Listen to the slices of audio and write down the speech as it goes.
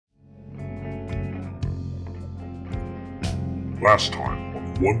Last time,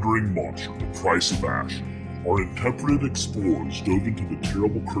 on Wandering Monster, The Price of Ash, our intemperate explorers dove into the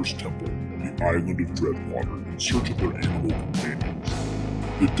terrible cursed temple on the island of Dreadwater in search of their animal companions.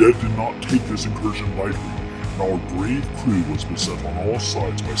 The dead did not take this incursion lightly, and our brave crew was beset on all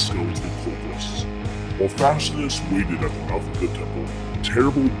sides by skeletal cultists. While Facinus waited at the mouth of the temple, a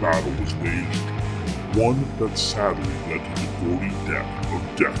terrible battle was waged, one that sadly led to the gory death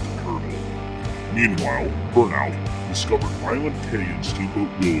of Death Turtle. Meanwhile, Burnout discovered Violent K and Steamboat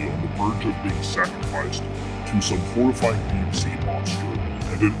Willie on the verge of being sacrificed to some horrifying deep-sea monster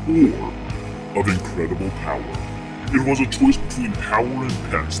and an ore of incredible power. It was a choice between power and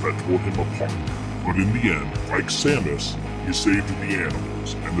pets that tore him apart, but in the end, like Samus, he saved the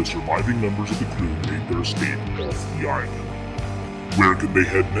animals, and the surviving members of the crew made their escape off the island. Where can they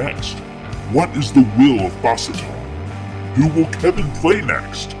head next? What is the will of Bassaton? Who will Kevin play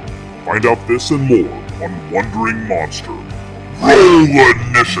next? Find out this and more on Wandering Monster. Roll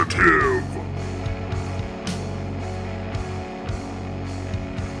Initiative!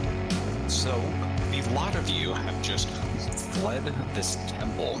 So, a lot of you have just fled this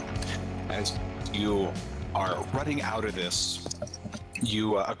temple. As you are running out of this,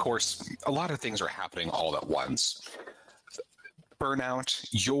 you, of course, a lot of things are happening all at once. Burnout,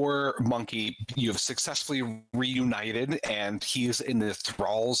 your monkey, you have successfully reunited, and he is in the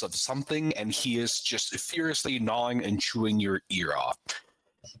thralls of something, and he is just furiously gnawing and chewing your ear off,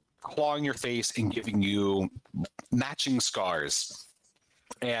 clawing your face and giving you matching scars.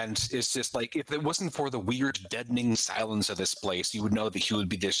 And it's just like, if it wasn't for the weird deadening silence of this place, you would know that he would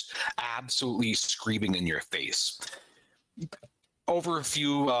be just absolutely screaming in your face. Over a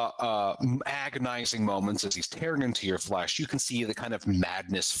few agonizing moments as he's tearing into your flesh, you can see the kind of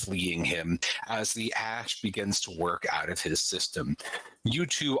madness fleeing him as the ash begins to work out of his system. You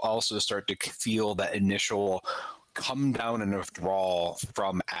two also start to feel that initial come down and withdrawal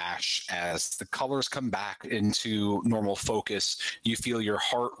from Ash as the colors come back into normal focus. You feel your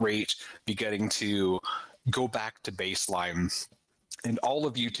heart rate beginning to go back to baseline. And all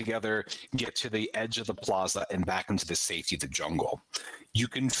of you together get to the edge of the plaza and back into the safety of the jungle. You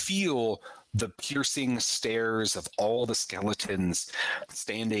can feel the piercing stares of all the skeletons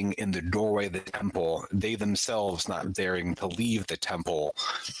standing in the doorway of the temple, they themselves not daring to leave the temple,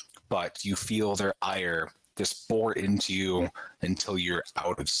 but you feel their ire just bore into you until you're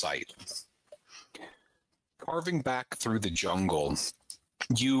out of sight. Carving back through the jungle,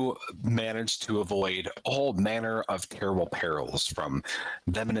 you manage to avoid all manner of terrible perils, from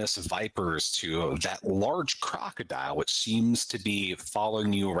venomous vipers to that large crocodile, which seems to be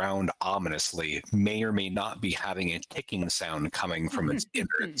following you around ominously, may or may not be having a ticking sound coming from its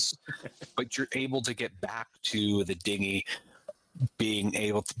innards. But you're able to get back to the dinghy,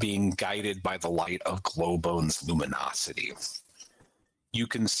 being guided by the light of Glowbone's luminosity. You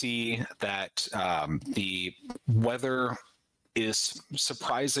can see that the weather is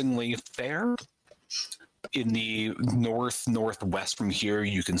surprisingly fair. In the northwest from here,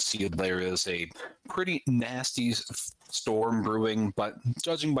 you can see there is a pretty nasty storm brewing, but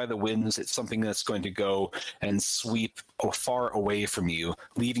judging by the winds, it's something that's going to go and sweep far away from you,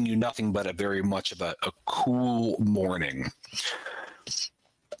 leaving you nothing but a very much of a cool morning.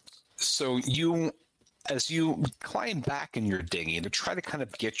 So as you climb back in your dinghy to try to kind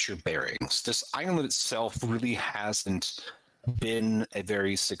of get your bearings, this island itself really hasn't been a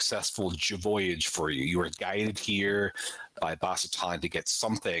very successful voyage for you. You were guided here by Bassaton to get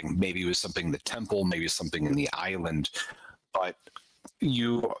something. Maybe it was something in the temple, maybe something in the island, but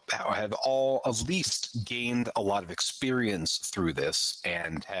you have all at least gained a lot of experience through this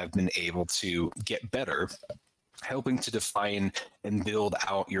and have been able to get better, helping to define and build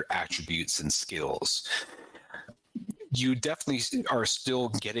out your attributes and skills. You definitely are still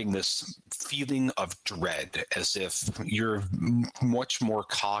getting this feeling of dread, as if you're much more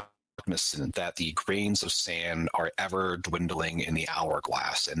cognizant that the grains of sand are ever dwindling in the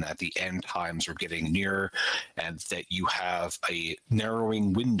hourglass, and that the end times are getting nearer, and that you have a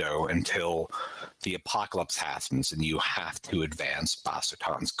narrowing window until the apocalypse happens and you have to advance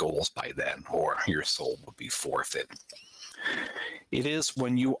Bassaton's goals by then, or your soul will be forfeit. It is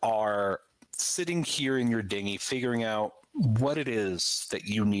when you are sitting here in your dinghy figuring out what it is that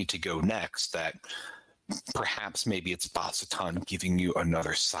you need to go next, that perhaps maybe it's Bassaton giving you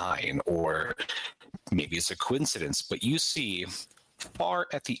another sign, or maybe it's a coincidence, but you see far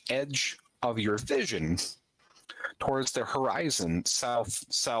at the edge of your vision, towards the horizon,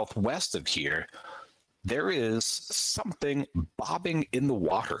 southwest of here, there is something bobbing in the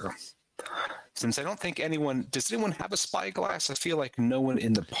water. since I don't think does anyone have a spyglass? I feel like no one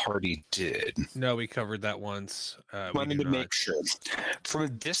in the party did. No, we covered that once. Wanted to make sure. From a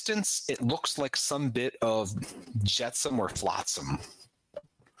distance, it looks like some bit of jetsam or flotsam.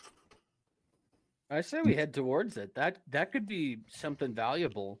 I say we head towards it. That could be something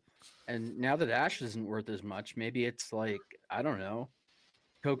valuable. And now that ash isn't worth as much, maybe it's like, I don't know,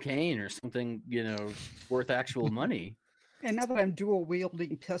 cocaine or something, worth actual money. And now that I'm dual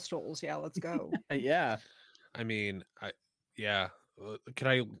wielding pistols, yeah, let's go. Yeah. I mean, yeah. Can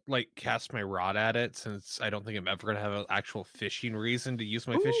I cast my rod at it, since I don't think I'm ever gonna have an actual fishing reason to use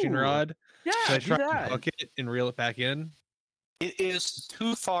my fishing rod? Yeah, Should I do try that. to hook it and reel it back in? It is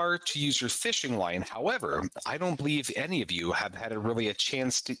too far to use your fishing line. However, I don't believe any of you have had a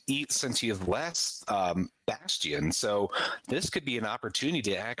chance to eat since you've left Bastion. So this could be an opportunity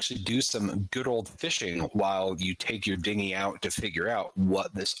to actually do some good old fishing while you take your dinghy out to figure out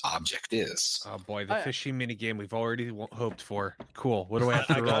what this object is. Oh boy, the fishing minigame we've already hoped for. Cool. What do I have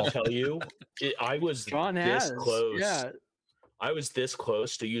to I roll? gotta tell you, I was John this has. close. Yeah. I was this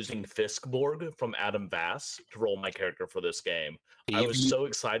close to using Fiskborg from Adam Vass to roll my character for this game. I was so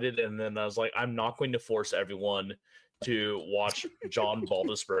excited, and then I was like, I'm not going to force everyone to watch John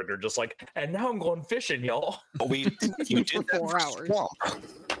Baldisberger and now I'm going fishing, y'all. You did that 4 hours. Swamp.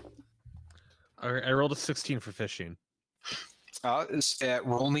 I rolled a 16 for fishing.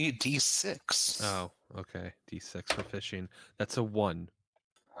 Roll me a d6. Oh, okay. D6 for fishing. That's a 1.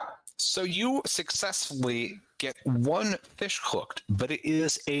 So you successfully get one fish hooked, but it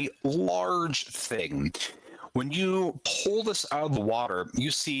is a large thing. When you pull this out of the water, you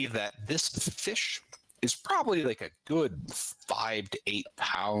see that this fish is probably like a good 5 to 8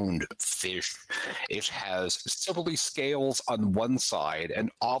 pound fish. It has silvery scales on one side,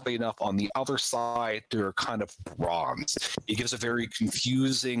 and oddly enough, on the other side, they're kind of bronze. It gives a very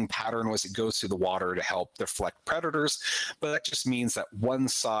confusing pattern as it goes through the water to help deflect predators, but that just means that one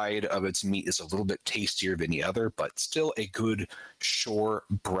side of its meat is a little bit tastier than the other, but still a good shore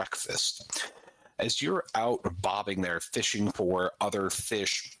breakfast. As you're out bobbing there fishing for other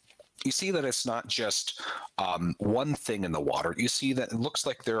fish, you see that it's not just one thing in the water. You see that it looks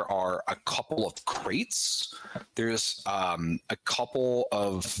like there are a couple of crates. There's a couple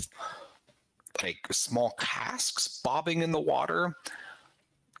of small casks bobbing in the water,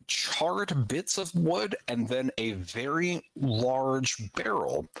 charred bits of wood, and then a very large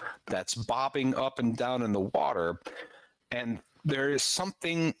barrel that's bobbing up and down in the water. And there is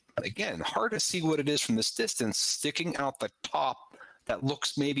something, again, hard to see what it is from this distance, sticking out the top that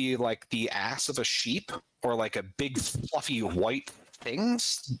looks maybe like the ass of a sheep, or like a big fluffy white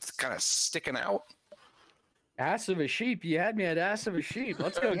things kind of sticking out. Ass of a sheep. You had me at ass of a sheep.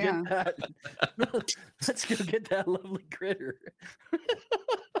 Let's go get that. Let's go get that lovely critter.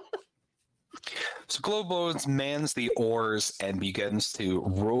 So Glowbones mans the oars and begins to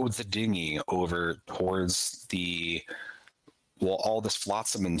row the dinghy over towards all this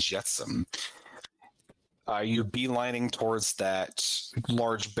flotsam and jetsam. Are you beelining towards that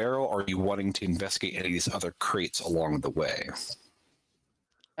large barrel, or are you wanting to investigate any of these other crates along the way?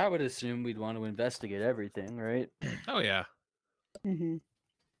 I would assume we'd want to investigate everything, right? Oh, yeah. Mm-hmm.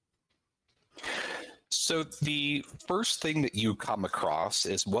 So the first thing that you come across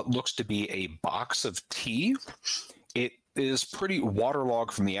is what looks to be a box of tea. It is pretty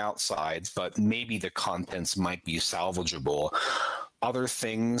waterlogged from the outside, but maybe the contents might be salvageable. Other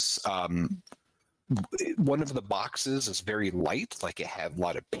things, one of the boxes is very light, like it had a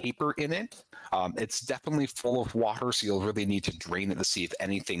lot of paper in it. It's definitely full of water, so you'll really need to drain it to see if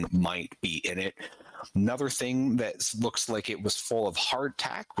anything might be in it. Another thing that looks like it was full of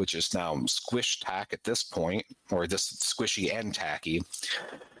hardtack, which is now squish tack at this point, or just squishy and tacky.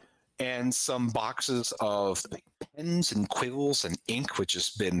 And some boxes of pens and quills and ink, which has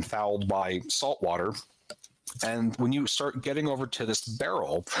been fouled by salt water. And when you start getting over to this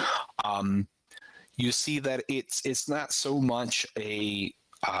barrel, you see that it's not so much a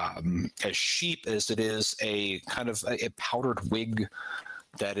sheep as it is a kind of a powdered wig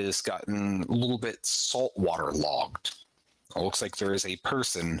that has gotten a little bit salt water logged. It looks like there is a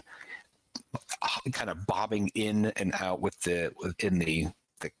person kind of bobbing in and out within the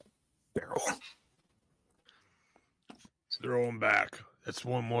barrel. Throw him back. That's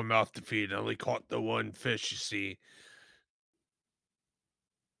one more mouth to feed. I only caught the one fish, you see.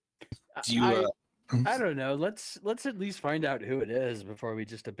 Do you? I don't know. Let's at least find out who it is before we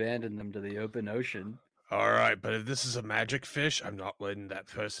just abandon them to the open ocean. All right, but if this is a magic fish, I'm not letting that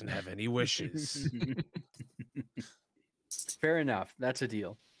person have any wishes. Fair enough. That's a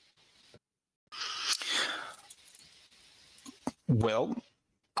deal. Well,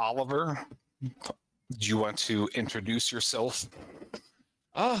 Oliver, Do you want to introduce yourself?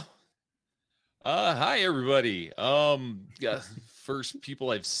 Hi everybody. Yeah, first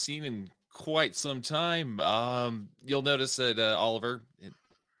people I've seen in quite some time. You'll notice that Oliver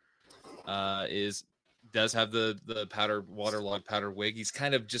does have the waterlogged powder wig. He's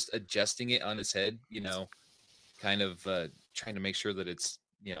kind of just adjusting it on his head, kind of trying to make sure that it's,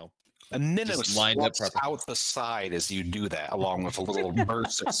 And Minnow just lined up sweats properly. out the side as you do that, along with a little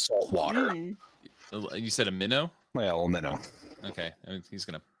burst of salt water. Mm. You said a minnow? Well, Minnow. Okay, he's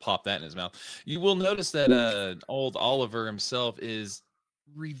gonna pop that in his mouth. You will notice that old Oliver himself is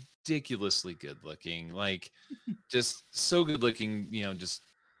ridiculously good looking, like just so good looking. Just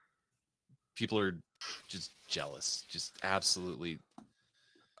people are just jealous, just absolutely.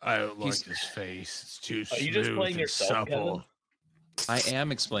 I don't like He's- his face. It's too Are you smooth just playing and yourself, supple. I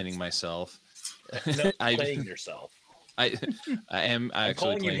am explaining myself. No, I- playing yourself. I am I'm actually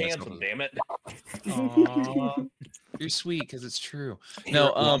calling you playing handsome, myself. damn it. Aw, you're sweet because it's true. Here No,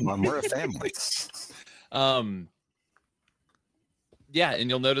 at London, we're a family. Yeah, and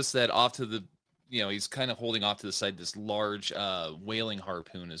you'll notice that off to the, he's kind of holding off to the side this large whaling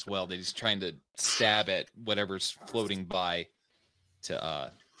harpoon as well that he's trying to stab at whatever's floating by.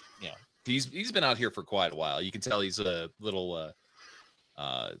 He's been out here for quite a while. You can tell he's a little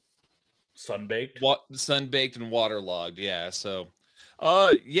Sunbaked. sunbaked and waterlogged. Yeah, so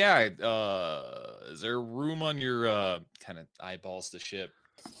is there room on your kind of eyeballs the ship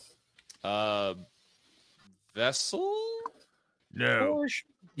vessel? No.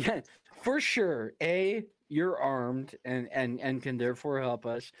 Yeah, for sure. A, you're armed and can therefore help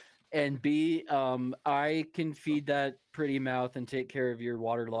us. And B, I can feed that pretty mouth and take care of your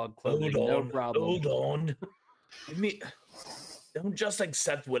waterlogged clothing. No problem. Hold on. I mean, don't just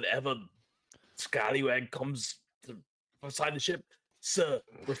accept whatever scallywag comes beside the ship. Sir,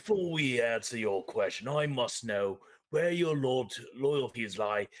 before we answer your question, I must know where your loyalties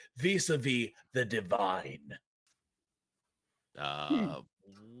lie vis-a-vis the divine.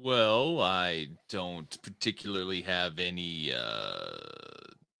 Well, I don't particularly have any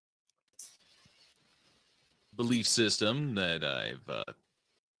belief system that I've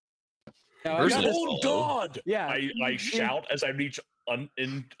Now, I Personally, gotta- Oh God! Yeah. I shout as I reach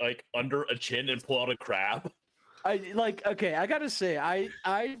under a chin and pull out a crab. I gotta say,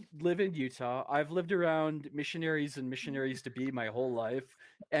 I live in Utah. I've lived around missionaries and missionaries to be my whole life.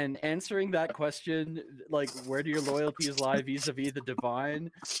 And answering that question, like, where do your loyalties lie vis-a-vis the divine,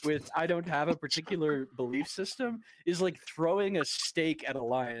 with I don't have a particular belief system, is like throwing a steak at a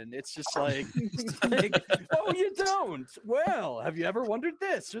lion. It's just like, oh, you don't? Well, have you ever wondered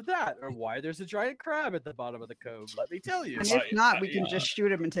this or that, or why there's a giant crab at the bottom of the cove? Let me tell you. And if not, we can yeah. just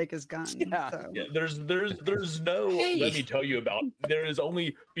shoot him and take his gun. Yeah. So. Yeah, there's no. Let me tell you about. There is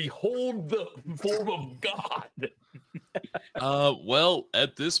only behold the form of God. well,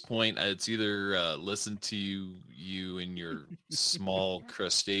 at this point, it's either listen to you and your small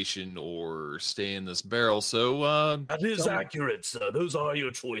crustacean or stay in this barrel. So, That is accurate, sir. Those are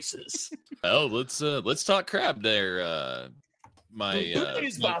your choices. well, let's talk crab there.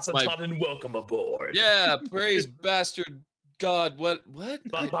 Praise Bassett and welcome aboard. Yeah, praise bastard God. What?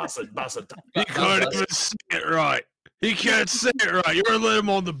 Bassett. He can't even say it right. He can't say it right. You want to let him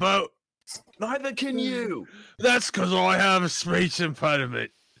on the boat? Neither can you. That's because I have a speech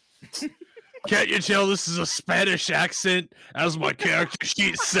impediment. Can't you tell this is a Spanish accent, as my character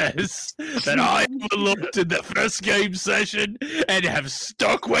sheet says, that I overlooked in the first game session and have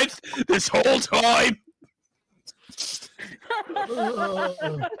stuck with this whole time?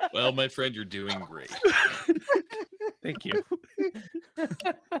 Well, my friend, you're doing great. Thank you.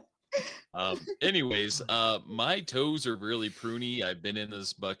 Anyways, my toes are really pruny. I've been in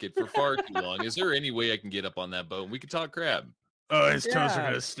this bucket for far too long. Is there any way I can get up on that boat and we can talk crab? Oh, his toes are Yeah.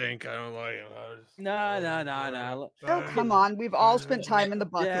 gonna stink. I don't like him. No. Oh, come on. We've all spent time in the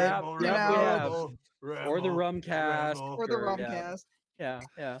bucket. Yeah, you yeah, know? we have. Or the rum cask. Or the rum cast.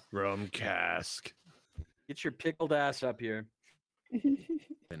 Yeah. Rum cask. Get your pickled ass up here.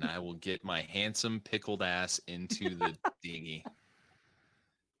 And I will get my handsome pickled ass into the dinghy.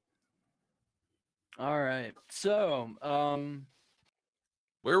 All right. So,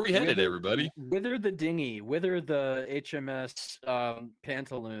 Where are we headed, Wither- everybody? Wither the dinghy, wither the HMS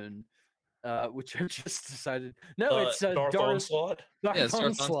Pantaloon, which I just decided. No, it's Darth Doris Onslaught. Darth Yeah, it's Darth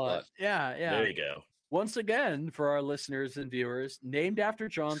Onslaught. Onslaught. Yeah. There you go. Once again, for our listeners and viewers, named after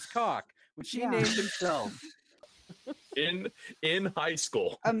John's cock, which he Yeah. named himself. In high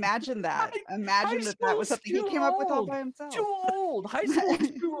school. Imagine that. Imagine High that was school's something he too came up with all old. by himself. Too old. High school's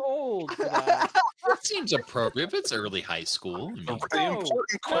too old for that. That seems appropriate. If it's early high school. I mean, The No,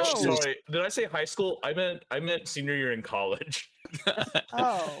 important question no. is, Sorry, did I say high school? I meant senior year in college.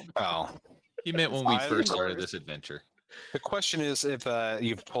 Oh, oh, he meant when we I- first started this adventure. the question is if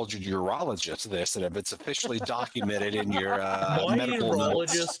you've told your urologist this and if it's officially documented in your My medical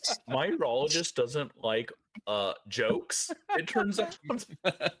notes. urologist doesn't like jokes. It turns out,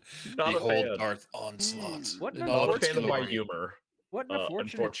 not a fan. Darth Onslaught. What an Not a fan of my unfortunate- humor. What an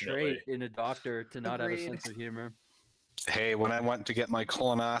unfortunate unfortunately. trait in a doctor to not have a Agreed. sense of humor. Hey, when I went to get my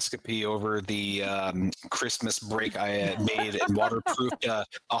colonoscopy over the Christmas break, I had made and waterproofed a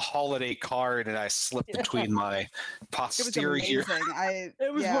holiday card, and I slipped between my it was posterior. amazing.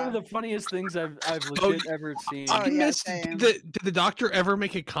 It was yeah. one of the funniest things I've Oh, legit ever seen. Oh, I yeah, missed. same. Did the doctor ever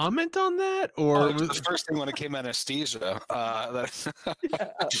make a comment on that, Oh, or it was was, the first thing when it came anesthesia.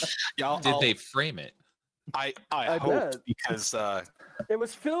 Yeah, Did they frame it? I I hope bet. because It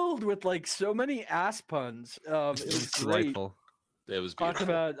was filled with like so many ass puns. It was great. delightful? It was Talk beautiful.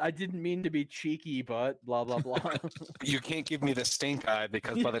 about I didn't mean to be cheeky, but blah blah blah. you can't give me the stink eye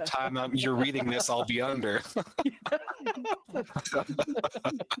because by the time you're reading this, I'll be under.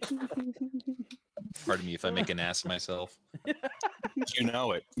 Pardon me if I make an ass of myself. You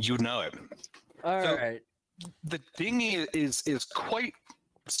know it. You know it. All So- right. The dinghy is quite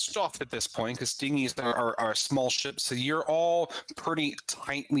stuffed at this point because dinghies are small ships, so you're all pretty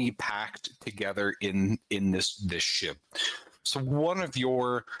tightly packed together in this ship. So one of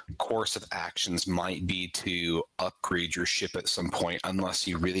your course of actions might be to upgrade your ship at some point, unless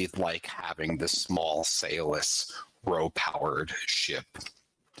you really like having the small sailless row-powered ship.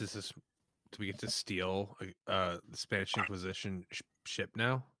 Do we get to steal the Spanish Inquisition ship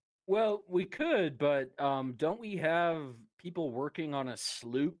now? Well, we could, but don't we have people working on a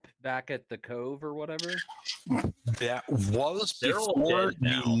sloop back at the cove or whatever? That was They're all before dead you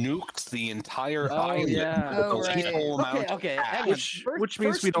now. nuked the entire Oh, island. yeah. with a Oh, right. lethal amount Okay, of okay. cash. hang on. Which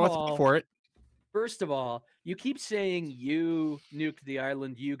means we first don't of have to all- pay for it. First of all, you keep saying you nuked the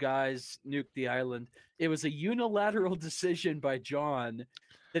island, you guys nuked the island. It was a unilateral decision by John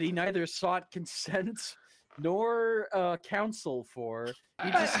that he neither sought consent nor counsel for.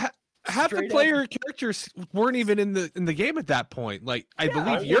 He just Half the straight up- player characters weren't even in the game at that point. Like I Yeah, believe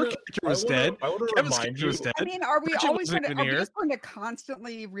I your wanna- character was dead. I want to Kevin's remind character you. was dead. I mean, are we Bridget always wasn't going to? even Are we here. just going to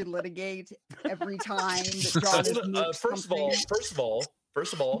constantly relitigate every time that John has nuked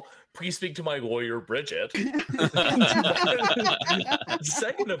First of all, please speak to my lawyer, Bridget.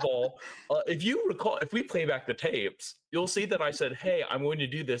 Second of all, if you recall, if we play back the tapes, you'll see that I said, "Hey, I'm going to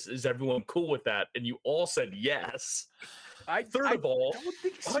do this. Is everyone cool with that?" And you all said yes. Third of all, don't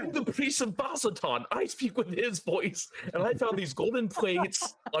think so. I'm the priest of Basaton. I speak with his voice, and I found these golden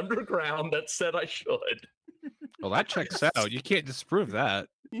plates underground that said I should. Well, that checks out. You can't disprove that.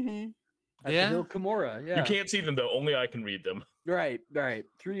 Mhm. At Yeah. the Hill Kimura, yeah. You can't see them though; only I can read them. Right.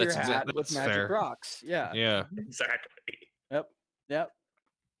 Through your That's hat exact- with that's magic fair. rocks. Yeah. Yeah. Exactly. Yep.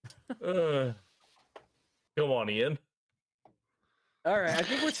 Come on, Ian. All right. I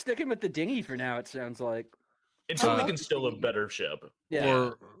think we're sticking with the dinghy for now. It sounds like. Until we Uh, can steal a better ship. Yeah.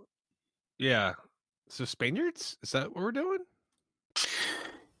 Or yeah. So Spaniards? Is that what we're doing?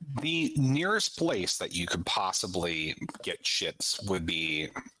 The nearest place that you could possibly get ships would be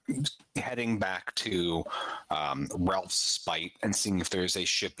heading back to Ralph's Spite and seeing if there's a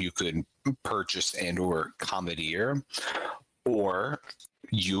ship you could purchase and or commandeer, or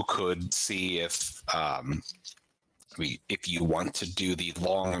you could see if you want to do the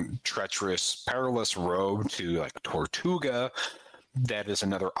long, treacherous, perilous road to like Tortuga. That is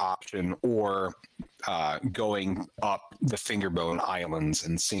another option, or going up the Fingerbone Islands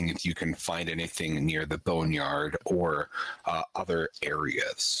and seeing if you can find anything near the Boneyard or other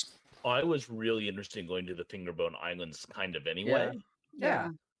areas. I was really interested in going to the Fingerbone Islands kind of anyway. Yeah.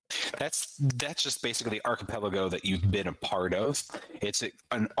 That's just basically the archipelago that you've been a part of. It's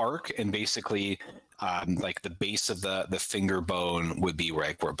an arc, and basically, like the base of the Fingerbone would be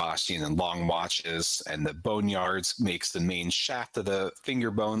where Bastian and Longwatch is, and the Boneyards makes the main shaft of the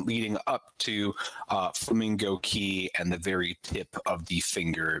Fingerbone leading up to Flamingo Key and the very tip of the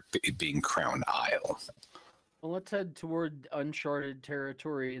finger being Crown Isle. Well, let's head toward uncharted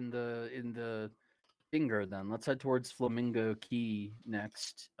territory in the finger. Then let's head towards Flamingo Key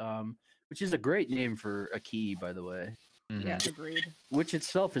next, which is a great name for a key, by the way. Mhm. Yeah, agreed. Which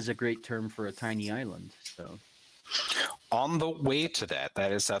itself is a great term for a tiny island. So On the way to that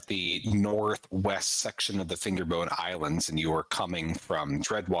is at the northwest section of the Fingerbone Islands, and you are coming from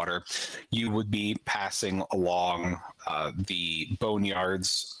Dreadwater. You would be passing along the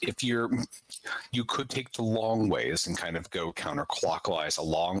boneyards. You could take the long ways and kind of go counterclockwise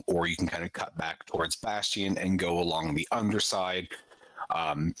along, or you can kind of cut back towards Bastion and go along the underside.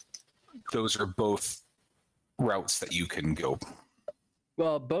 Those are both routes that you can go.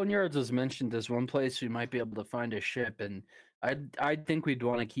 Well, Boneyards was mentioned as one place we might be able to find a ship, and I think we'd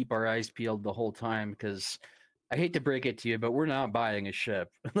want to keep our eyes peeled the whole time because I hate to break it to you, but we're not buying a ship.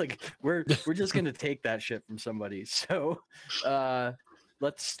 Like we're just gonna take that ship from somebody. So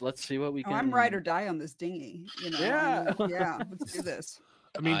let's see what we can. I'm ride or die on this dinghy. You know. Yeah. Yeah. Let's do this.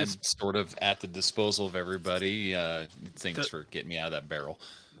 I mean, I'm sort of at the disposal of everybody. Thanks for getting me out of that barrel.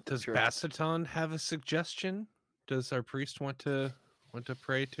 does Sure. Basseton have a suggestion? Does our priest want to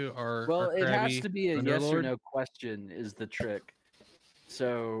pray to our Well, our it has crabby to be a yes or underlord? no question is the trick.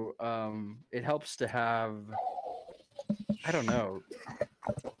 So it helps to have, I don't know.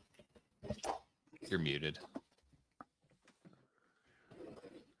 You're muted.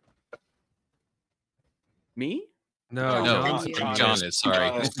 Me? No, No, John John. is- John is sorry.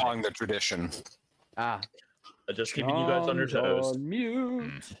 John is following the tradition. Ah, Just keeping you guys on your John's toes. on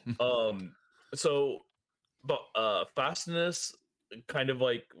mute. So, but Fastness kind of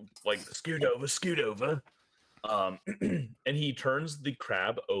like scoot over. And he turns the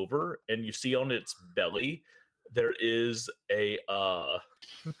crab over, and you see on its belly there is a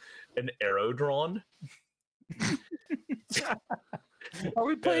an arrow drawn. Are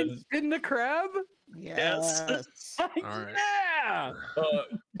we playing And- Spin the Crab? Yes. All right. Yeah.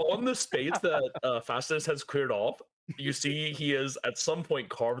 On the space that Fastness has cleared off, you see he has at some point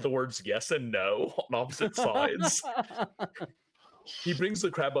carved the words yes and no on opposite sides. He brings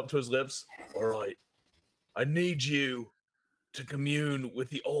the crab up to his lips. All right, I need you to commune with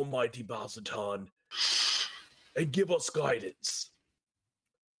the almighty Basatan and give us guidance.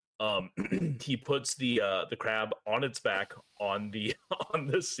 He puts the crab on its back on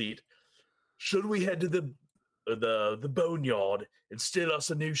the seat. Should we head to the boneyard and steal us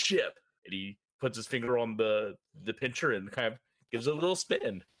a new ship? And he puts his finger on the pincher and kind of gives it a little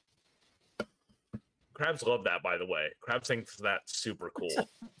spin. Crabs love that, by the way. Crabs thinks that's super cool.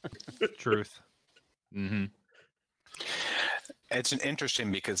 Truth. Mm-hmm. It's an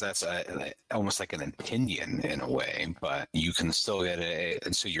interesting because that's almost like an opinion in a way, but you can still get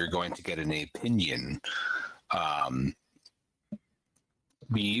and so you're going to get an opinion.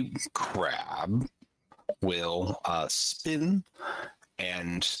 The crab will spin,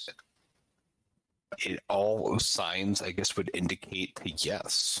 and all signs, I guess, would indicate a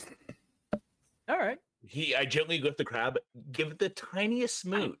yes. All right. I gently lift the crab, give it the tiniest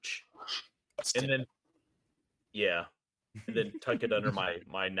smooch, and then and then tuck it under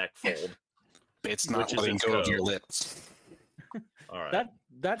my neck fold. It's not which is letting its go of code. your lips. All right.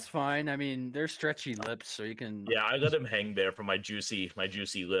 That's fine. I mean, they're stretchy lips, so you can. Yeah, I let him hang there for my juicy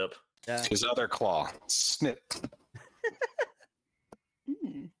lip. Yeah. His other claw, snip,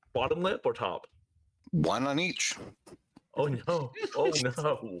 Hmm. Bottom lip or top? one on each. Oh no! Oh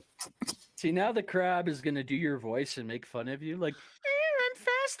no! See, now the crab is gonna do your voice and make fun of you, like, I'm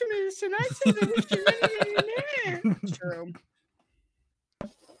Fastinus, and I said that was True.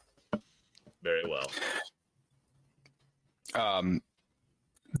 Very well.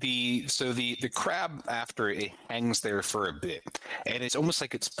 The crab, after it hangs there for a bit, and it's almost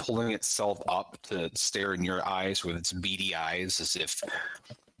like it's pulling itself up to stare in your eyes with its beady eyes, as if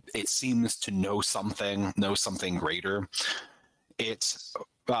it seems to know something greater. It's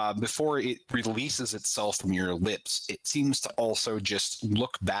before it releases itself from your lips, it seems to also just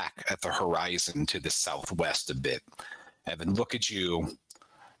look back at the horizon to the southwest a bit, and then look at you.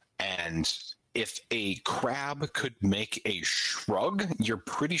 And if a crab could make a shrug, you're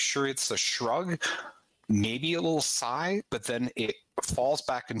pretty sure it's a shrug, maybe a little sigh, but then it falls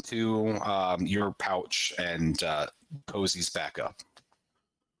back into your pouch and cozies back up.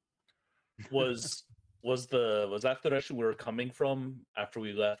 Was that the direction we were coming from after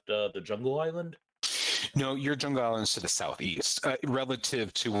we left the jungle island? No, your jungle island's to the southeast,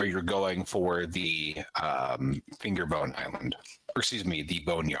 relative to where you're going for the Fingerbone Island. Or excuse me, the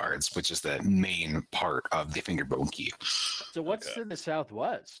Boneyards, which is the main part of the Fingerbone Key. So what's in the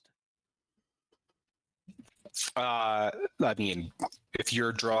southwest? I mean, if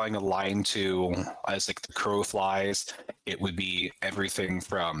you're drawing a line to as like the crow flies, it would be everything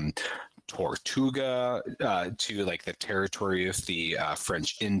from Tortuga to like the territory of the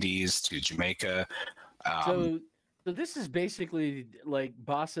French Indies to Jamaica. So this is basically like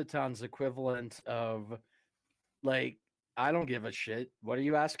Bassaton's equivalent of Like, I don't give a shit. What are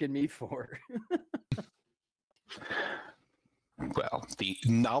you asking me for? Well, the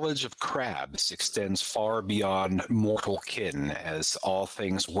knowledge of crabs extends far beyond mortal kin, as all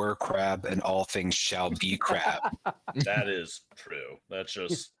things were crab and all things shall be crab. That is true.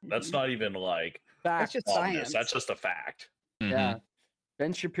 That's not even like That's Facts. just ominous. science. That's just a fact. Yeah.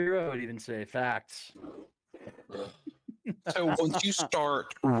 Ben Shapiro would even say facts. So once you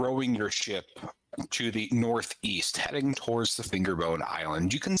start rowing your ship to the northeast, heading towards the Fingerbone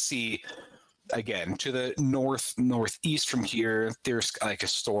Island, you can see, again, to the northeast from here, there's like a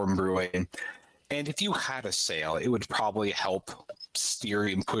storm brewing. And if you had a sail, it would probably help steer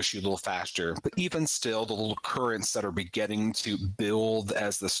and push you a little faster. But even still, the little currents that are beginning to build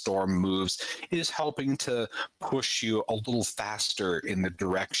as the storm moves is helping to push you a little faster in the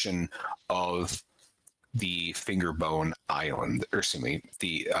direction of the Fingerbone Island, or excuse me,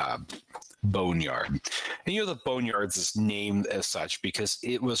 the Boneyard. And the Boneyards is named as such because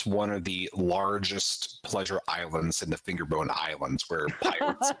it was one of the largest pleasure islands in the Fingerbone Islands where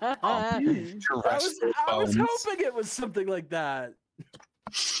pirates to I rescue was bones. hoping it was something like that.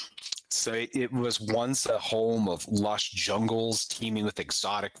 So it was once a home of lush jungles teeming with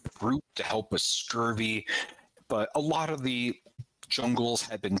exotic fruit to help with scurvy, but a lot of the jungles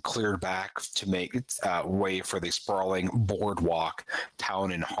had been cleared back to make way for the sprawling boardwalk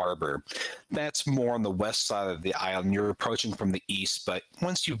town and harbor. That's more on the west side of the island. You're approaching from the east, but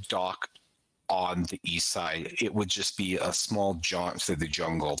once you dock on the east side, it would just be a small jaunt through the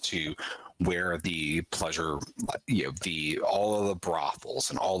jungle to where the pleasure, all of the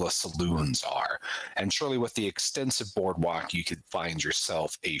brothels and all the saloons are. And surely with the extensive boardwalk, you could find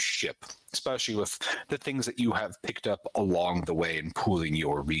yourself a ship, especially with the things that you have picked up along the way and pooling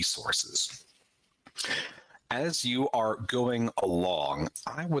your resources. As you are going along,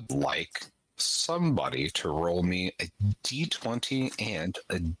 I would like somebody to roll me a d20 and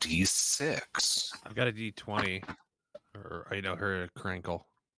a d6. I've got a D20, or her Crankle.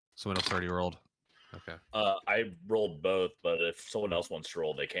 Someone else already rolled. Okay. I rolled both, but if someone else wants to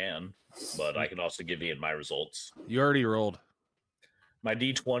roll, they can. But I can also give you my results. You already rolled. My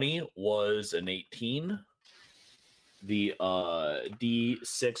D20 was an 18. The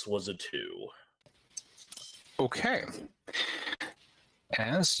D6 was a 2. Okay.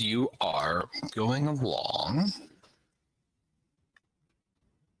 As you are going along,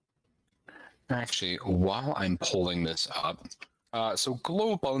 actually, while I'm pulling this up, so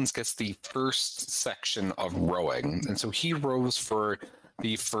Glowbones gets the first section of rowing, and so he rows for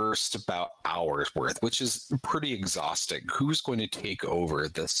the first about hour's worth, which is pretty exhausting. Who's going to take over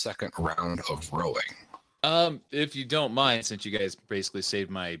the second round of rowing? If you don't mind, since you guys basically saved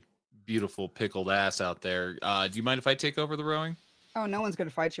my beautiful pickled ass out there, do you mind if I take over the rowing? Oh, no one's gonna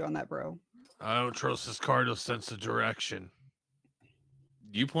fight you on that, bro. I don't trust this cardinal sense of direction.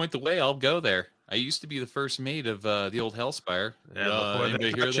 You point the way, I'll go there. I used to be the first mate of the old Hellspire. Yeah, before they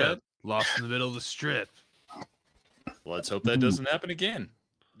anybody hear gotcha. that? Lost in the middle of the strip. Let's hope that doesn't happen again.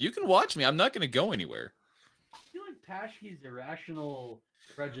 You can watch me. I'm not going to go anywhere. I feel like Tashki's irrational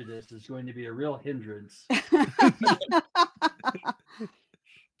prejudice is going to be a real hindrance.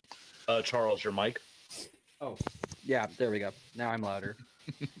 Charles, your mic. Oh, yeah, there we go. Now I'm louder.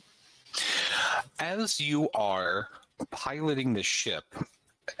 As you are piloting the ship,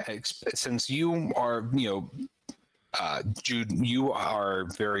 since you are, Jude, you are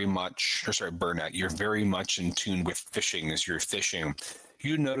very much, Burnout, you're very much in tune with fishing as you're fishing.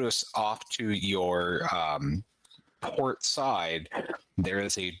 You notice off to your port side, there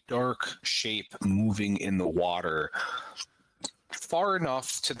is a dark shape moving in the water, far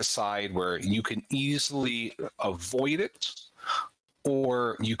enough to the side where you can easily avoid it,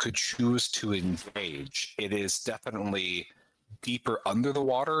 or you could choose to engage. It is definitely deeper under the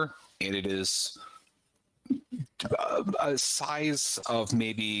water, and it is a size of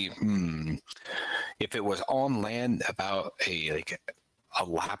maybe, if it was on land, about a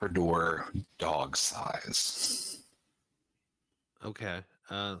Labrador dog size. Okay.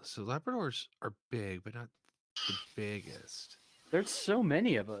 So Labradors are big, but not the biggest. There's so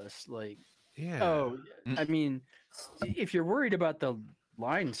many of us. Like, Yeah. oh, I mean, if you're worried about the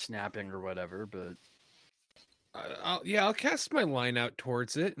line snapping or whatever, but I'll cast my line out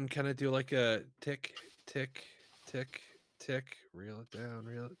towards it and kind of do like a tick, tick, tick, tick. Reel it down,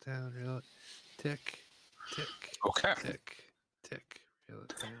 reel it down, reel it. Tick, tick, Okay. tick, tick. Reel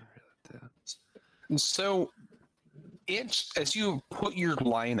it down, reel it down. So, as you put your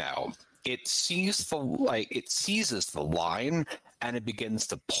line out, it seizes the line and it begins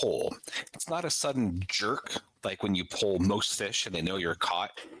to pull. It's not a sudden jerk like when you pull most fish and they know you're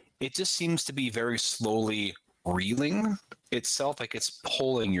caught. It just seems to be very slowly reeling itself, like it's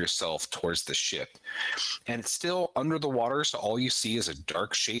pulling yourself towards the ship. And it's still under the water, so all you see is a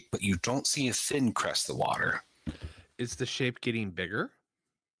dark shape, but you don't see a fin crest the water. Is the shape getting bigger?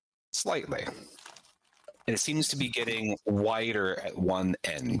 Slightly. And it seems to be getting wider at one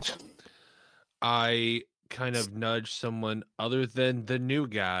end. I kind of nudge someone other than the new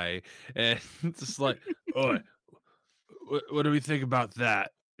guy, and it's like, "Oh, what do we think about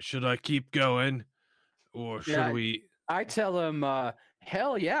that? Should I keep going, or should Yeah, we?" I tell him,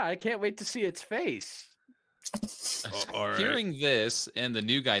 hell yeah, I can't wait to see its face. All right. Hearing this and the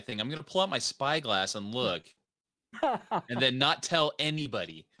new guy thing, I'm gonna pull out my spyglass and look, and then not tell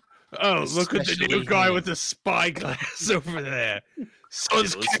anybody. Oh, look at the new Especially guy him. with the spyglass over there.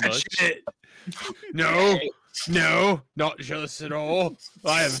 Someone's Jealous catching much? it. No, no, not jealous at all.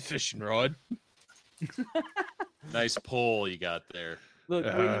 I have a fishing rod. Nice pull you got there. Look,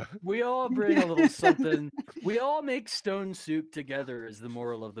 Uh. we all bring a little something. We all make stone soup together is the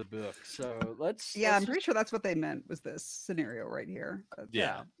moral of the book. So let's. Yeah, I'm let's- pretty sure that's what they meant was this scenario right here.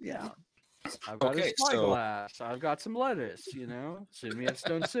 Yeah. Yeah. I've got Okay, a so- spyglass. I've got some lettuce. Soon we have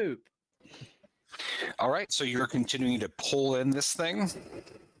stone soup. All right, so you're continuing to pull in this thing?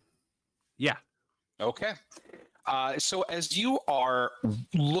 Yeah. Okay. So as you are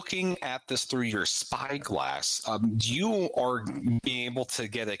looking at this through your spyglass, you are being able to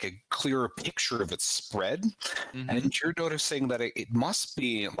get like a clearer picture of its spread, Mhm. and you're noticing that it must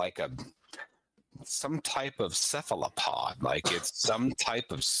be like some type of cephalopod, like it's some type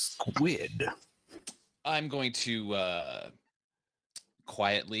of squid. I'm going to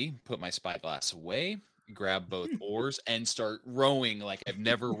quietly put my spyglass away, grab both oars, and start rowing like I've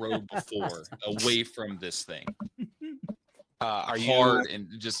never rowed before away from this thing. Are Hard you? and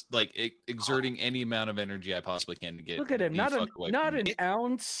just like exerting any amount of energy I possibly can to get. Look at him. the Not fuck away not from an it.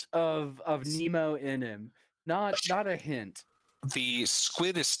 ounce of Nemo in him. Not a hint. The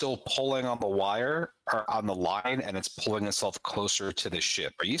squid is still pulling on the wire or on the line, and it's pulling itself closer to the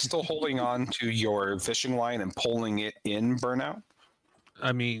ship. Are you still holding on to your fishing line and pulling it in, Burnout?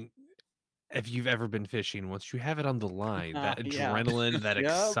 I mean, if you've ever been fishing, once you have it on the line, that Yeah. adrenaline, that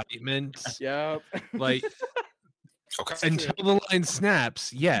Yep. excitement, Yep. like Okay. until the line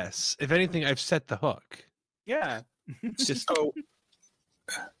snaps, yes. If anything, I've set the hook. Yeah. It's just So,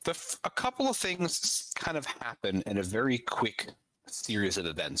 a couple of things kind of happen in a very quick series of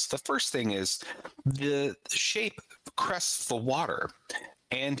events. The first thing is the shape crests the water,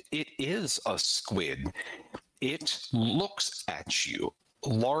 and it is a squid. It looks at you.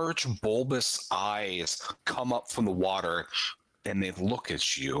 Large bulbous eyes come up from the water, and they look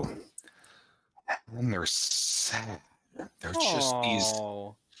at you. And they're sad. They're just these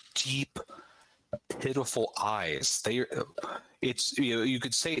Oh. deep, pitiful eyes. It's you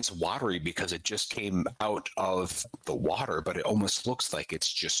could say it's watery because it just came out of the water, but it almost looks like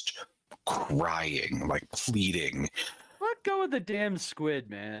it's just crying, like pleading. Let go of the damn squid,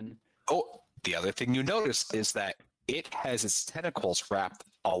 man. Oh, the other thing you notice is that it has its tentacles wrapped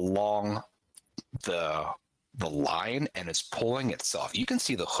along the line, and it's pulling itself. You can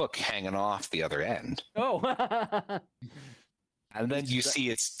see the hook hanging off the other end, Oh. and then you see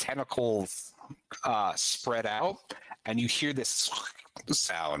its tentacles spread out, and you hear this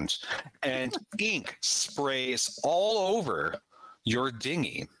sound, and ink sprays all over your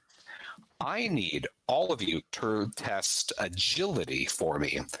dinghy. I need all of you to test agility for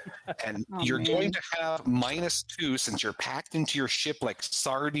me, and Oh, you're going man. to have -2 since you're packed into your ship like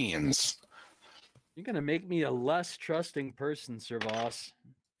sardines. You're gonna make me a less trusting person, Sir Voss.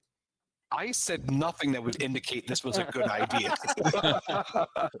 I said nothing that would indicate this was a good idea.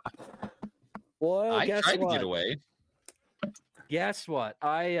 Well, I guess tried to what? get away. Guess what?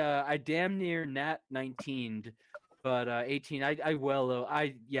 I damn near nat 19'd, but 18. I well though.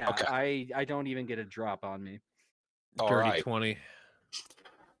 Okay. I don't even get a drop on me. All dirty right, 20.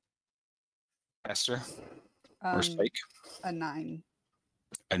 Esther or Um, Spike, a 9.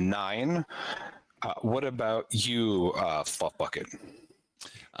 a 9. What about you, Fluff Bucket?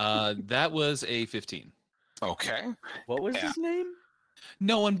 That was a 15. Okay. What was Yeah. his name?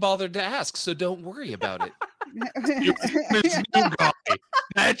 No one bothered to ask, so don't worry about it. This new guy.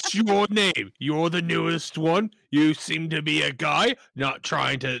 That's your name. You're the newest one. You seem to be a guy, not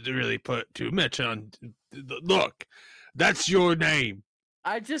trying to really put too much on. Look, that's your name.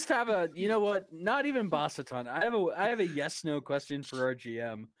 I just have a. You know what? Not even Bossaton. I have a yes no question for our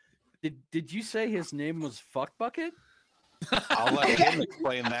GM. Did you say his name was Fuck Bucket? I'll let him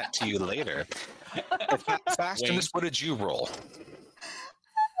explain that to you later. Fastinus, what did you roll?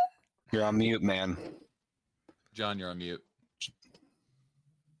 You're on mute, man. John, you're on mute.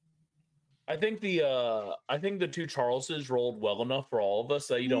 I think the two Charleses rolled well enough for all of us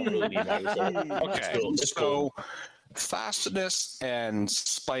that you don't really need that result. Okay, It's so cool. Fastness and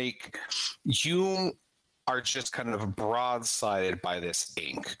Spike, you are just kind of broadsided by this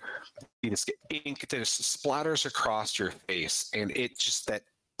ink. This ink that splatters across your face, and it just that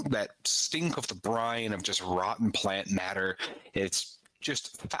stink of the brine of just rotten plant matter. It's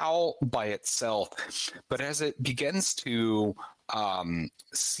just foul by itself, but as it begins to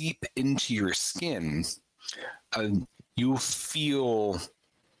seep into your skin, you feel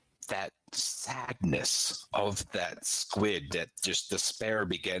that sadness of that squid, that just despair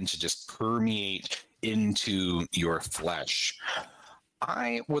began to just permeate into your flesh.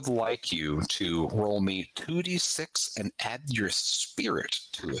 I would like you to roll me 2d6 and add your spirit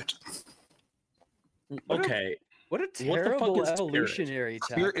to it. Okay. What a What the fuck terrible is spirit? evolutionary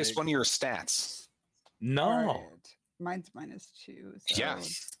tactic. Spirit is one of your stats. No. Alright. Mine's -2. So. Yeah.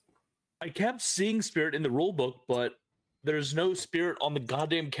 I kept seeing spirit in the rule book, but there's no spirit on the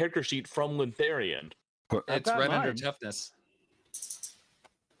goddamn character sheet from Lintharian. It's got right under mine. toughness.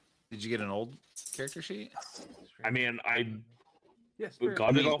 Did you get an old character sheet? I mean, I Yes,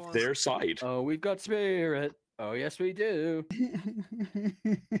 got it off their side. Oh, we've got spirit. Oh, yes, we do.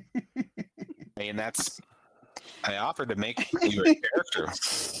 And I offered to make you a character.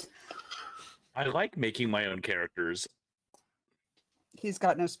 I like making my own characters. He's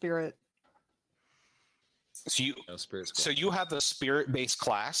got no spirit. So you No spirit. So you have the spirit-based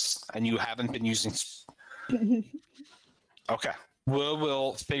class, and you haven't been using. Okay,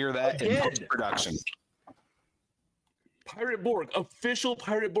 we'll figure that in Again. post-production. Pirate Borg, official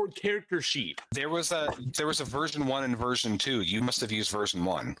Pirate Borg character sheet. There was a version 1 and version 2. You must have used version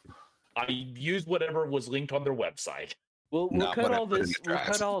 1. I used whatever was linked on their website. We'll Not cut what I all put in this. the We'll drive.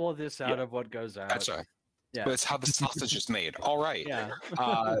 cut all of this out Yeah. of what goes out. That's right. Yeah. But it's how the sausage is made. All right. Yeah.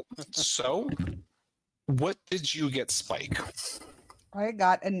 So, what did you get, Spike? I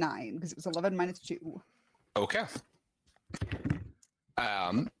got a 9 because it was 11 -2. Okay.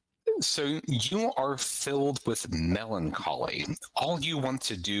 So you are filled with melancholy. All you want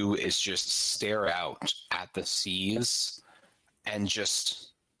to do is just stare out at the seas and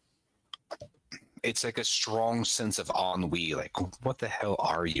just, it's like a strong sense of ennui. Like, what the hell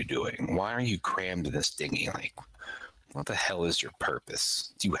are you doing? Why are you crammed in this dinghy? Like, what the hell is your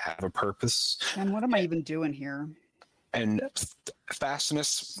purpose? Do you have a purpose? And what am I even doing here? And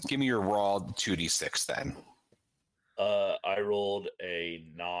Fastness, give me your raw 2d6 then. I rolled a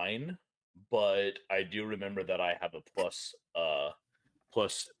 9, but I do remember that I have a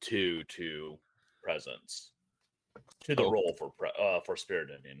 +2 to presence to the Oh. roll for Spirit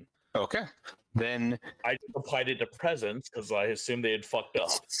Indian. Okay. Then I just applied it to presence because I assumed they had fucked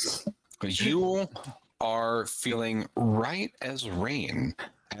up. you are feeling right as rain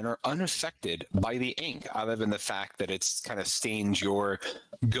and are unaffected by the ink, other than the fact that it's kind of stained your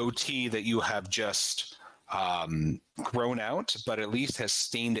goatee that you have just grown out, but at least has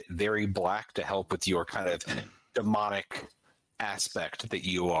stained it very black to help with your kind of demonic aspect that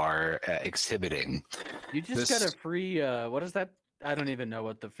you are exhibiting. You just This- got a free. What is that? I don't even know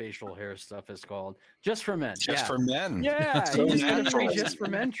what the facial hair stuff is called. Just for men. Just yeah. for men. Yeah. So You just got a free natural. just for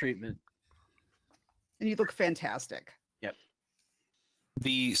men treatment. And you look fantastic.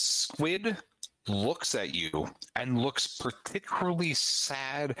 The squid looks at you and looks particularly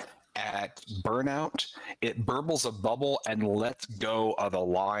sad at Burnout. It burbles a bubble and lets go of a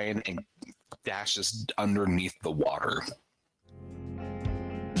line and dashes underneath the water.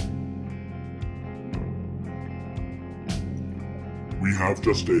 We have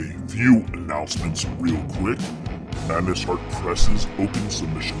just a few announcements real quick. Madness Heart Press's open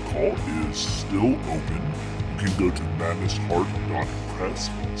submission call is still open. You can go to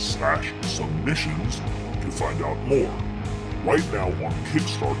madnessheart.press/submissions to find out more. Right now on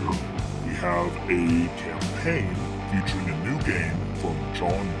Kickstarter, we have a campaign featuring a new game from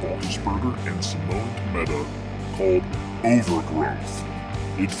John Balksberger and Simone Tometa called Overgrowth.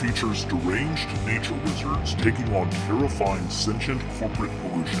 It features deranged nature wizards taking on terrifying sentient corporate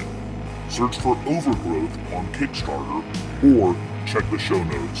pollution. Search for Overgrowth on Kickstarter or check the show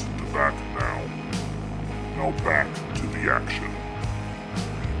notes to back now. Now back to the action.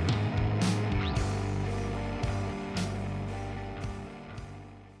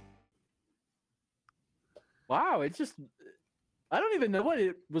 Wow. It just. I don't even know what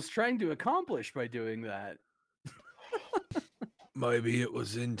it was trying to accomplish by doing that. Maybe it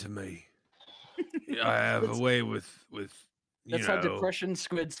was into me. I have a way with you That's how know. depression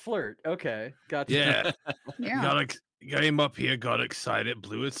squids flirt. Okay. Gotcha. Yeah, Yeah. came up here, got excited,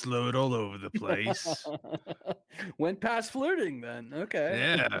 blew its load all over the place. Went past flirting then.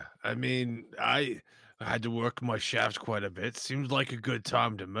 Okay. Yeah, I mean, I had to work my shaft quite a bit. Seems like a good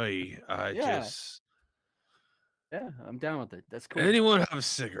time to me. I Yeah. just Yeah, I'm down with it. That's cool. anyone have a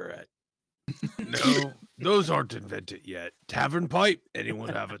cigarette? No, those aren't invented yet. Tavern pipe? Anyone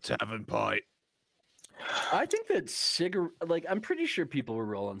have a tavern pipe? I think that like I'm pretty sure people were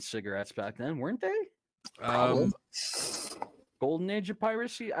rolling cigarettes back then, weren't they? Golden age of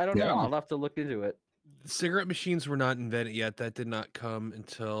piracy? I don't know. Yeah. I'll have to look into it. Cigarette machines were not invented yet. That did not come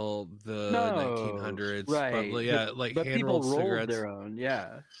until the No, 1900s. right. But yeah, like But people hand-rolled rolled cigarettes. their own.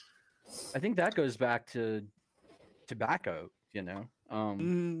 Yeah. I think that goes back to tobacco, you know.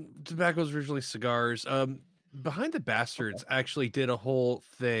 Tobacco's originally cigars. Behind the Bastards actually did a whole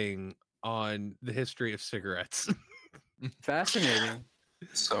thing on the history of cigarettes. Fascinating.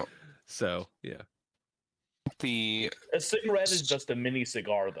 So yeah. The A cigarette is just a mini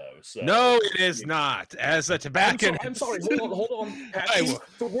cigar, though. So No, it is not. As a tobacco. I'm sorry. Hold on. Patchy.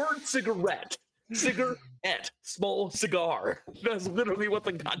 The word cigarette, small cigar. That's literally what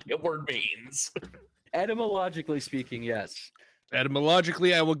the goddamn word means. Etymologically speaking, yes.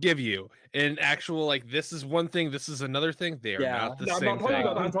 Etymologically, I will give you an actual like this is one thing, this is another thing. They are Yeah. not the No, I'm same not talking thing.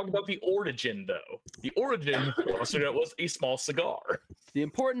 about that. I'm talking about the origin, though. The origin of a cigarette was a small cigar. The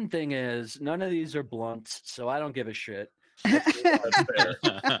important thing is none of these are blunts, so I don't give a shit. That's fair.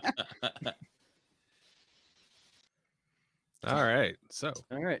 All right, so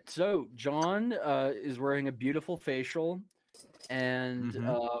All right. So John is wearing a beautiful facial, and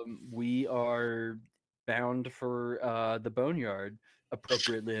we are bound for the boneyard,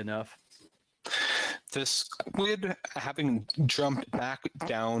 appropriately enough. The squid, having jumped back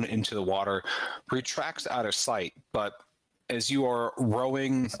down into the water, retracts out of sight. But as you are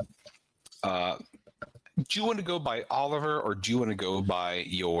rowing, do you want to go by Oliver or do you want to go by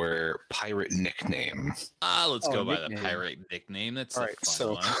your pirate nickname? Let's Oh, go by the nickname. pirate nickname. That's All a right, fun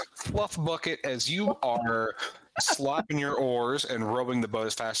so one. Fluff Bucket, as you are slapping your oars and rowing the boat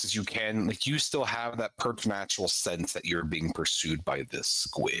as fast as you can, like you still have that preternatural sense that you're being pursued by this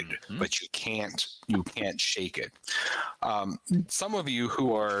squid, Mhm. but you can't shake it. Some of you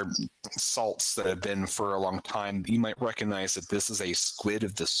who are salts that have been for a long time, you might recognize that this is a squid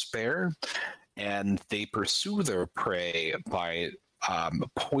of despair, and they pursue their prey by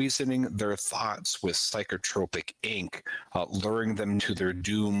poisoning their thoughts with psychotropic ink, luring them to their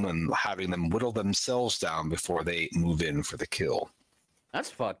doom and having them whittle themselves down before they move in for the kill. That's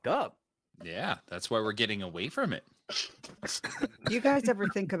fucked up. Yeah, that's why we're getting away from it. Do you guys ever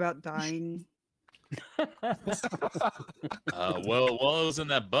think about dying? Well, while I was in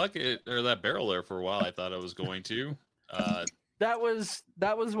that bucket or that barrel there for a while, I thought I was going to. That was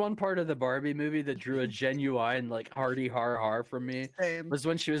one part of the Barbie movie that drew a genuine like hearty har har from me. Same. Was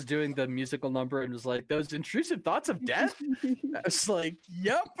when she was doing the musical number and was like, "Those intrusive thoughts of death." I was like,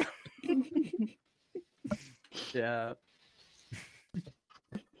 "Yep." Yeah.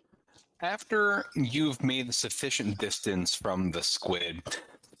 After you've made sufficient distance from the squid,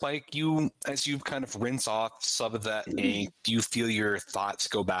 like as you kind of rinse off some of that ink, you feel your thoughts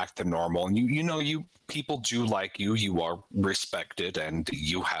go back to normal, and you people do like you. You are respected, and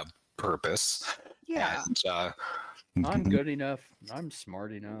you have purpose. Yeah. And, I'm good enough. I'm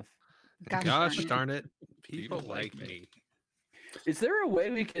smart enough. gosh darn it. darn it, people People like like me. Is there a way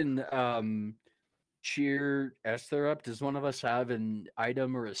we can cheer Esther up? Does one of us have an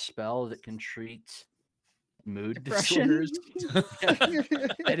item or a spell that can treat mood Depression?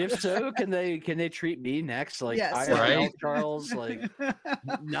 disorders? And if so, can they treat me next? Like Yes. IRL Right. Charles, like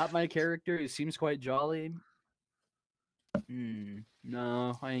not my character who seems quite jolly.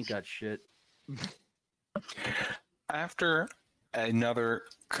 No, I ain't got shit. After another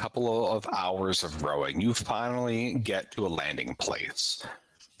couple of hours of rowing, you finally get to a landing place.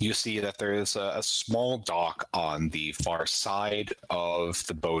 You see that there is a small dock on the far side of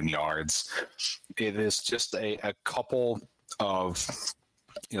the boneyards. It is just a couple of,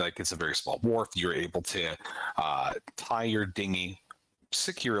 it's a very small wharf. You're able to tie your dinghy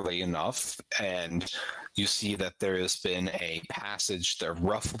securely enough, and you see that there has been a passage that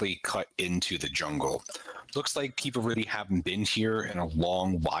roughly cut into the jungle. Looks like people really haven't been here in a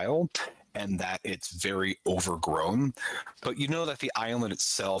long while, and that it's very overgrown. But you know that the island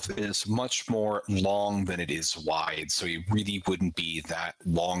itself is much more long than it is wide, so you really wouldn't be that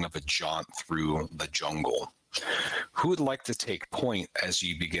long of a jaunt through the jungle. Who would like to take point as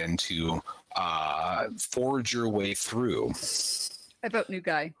you begin to forge your way through? I vote new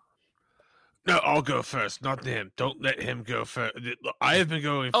guy. No, I'll go first, not him. Don't let him go first. I have been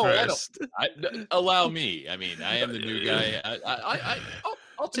going Oh, I don't- first. Allow me. I mean, I am the new guy.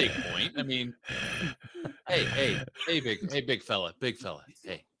 I'll take point. I mean, hey, big fella,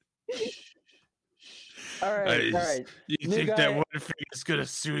 hey. All right, all right. You New think guy- that one finger is gonna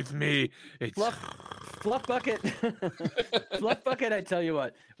soothe me? It's Fluff bucket, fluff bucket. I tell you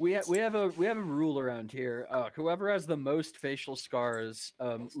what, we have a rule around here. Whoever has the most facial scars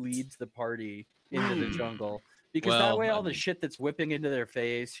leads the party into the jungle, because that Well, way I all the mean- shit that's whipping into their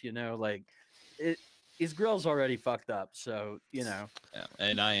face, like his grill's already fucked up. So Yeah,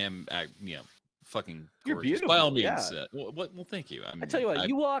 and I am, fucking You're gorgeous. By all beautiful, means. yeah. Well, thank you. I tell you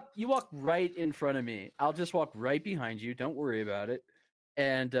what, you walk right in front of me. I'll just walk right behind you. Don't worry about it,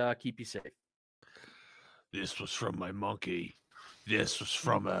 and keep you safe. this was from my monkey. This was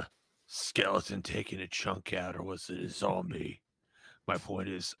from a skeleton taking a chunk out, or was it a zombie? My point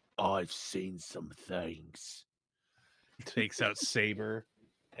is, I've seen some things. Takes out Saber,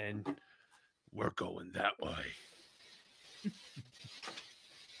 and we're going that way.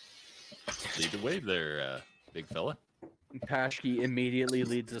 Lead the way there, big fella. Pashki immediately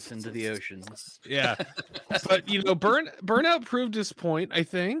leads us into the ocean. Yeah, but Burnout proved his point. I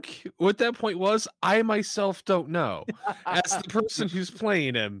think what that point was, I myself don't know. As the person who's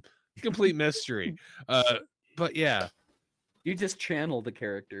playing him, complete mystery. But yeah, You just channel the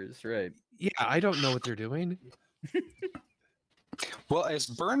characters, right? yeah, I don't know what they're doing. Well, as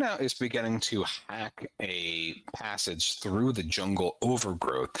Burnout is beginning to hack a passage through the jungle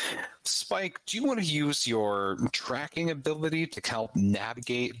overgrowth, Spike, do you want to use your tracking ability to help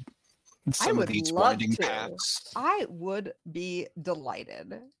navigate some of would these love winding to. paths? I would be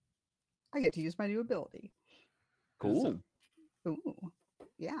delighted. I get to use my new ability. Cool. Ooh,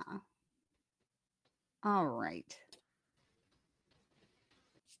 yeah. All right.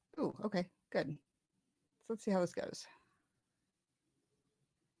 Ooh, okay, good. So let's see how this goes.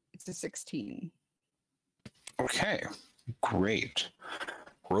 It's a 16. Okay, great.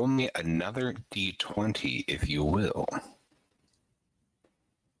 Roll me another d20, if you will.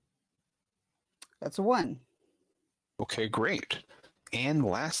 That's a 1. Okay, great. And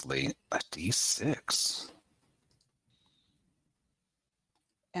lastly, a d6.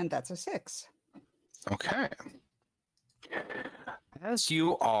 And that's a 6. Okay. As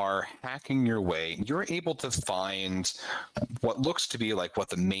you are hacking your way, you're able to find what looks to be like what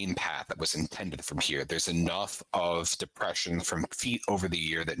the main path that was intended from here. There's enough of depression from feet over the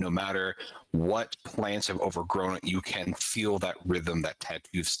year that no matter what plants have overgrown it, you can feel that rhythm, that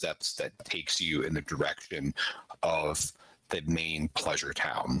tattoo steps that takes you in the direction of the main pleasure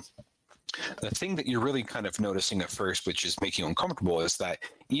town. The thing that you're really kind of noticing at first, which is making you uncomfortable, is that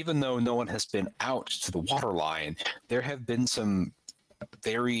even though no one has been out to the water line, there have been some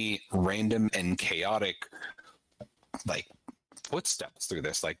very random and chaotic, footsteps through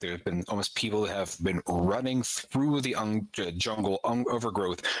this. Like there have been almost people who have been running through the jungle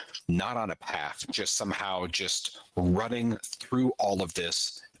overgrowth, not on a path, just somehow just running through all of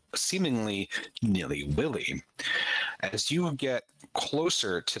this, seemingly nilly-willy. As you get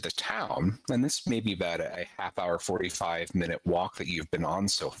closer to the town, and this may be about a half hour, 45-minute walk that you've been on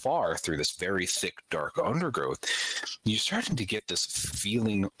so far through this very thick, dark undergrowth, you're starting to get this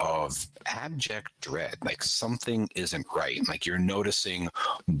feeling of abject dread, like something isn't right. Like you're noticing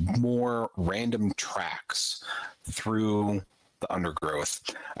more random tracks through the undergrowth,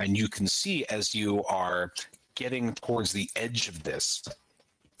 and you can see as you are getting towards the edge of this.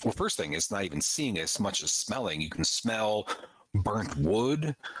 Well, first thing is not even seeing as much as smelling. You can smell burnt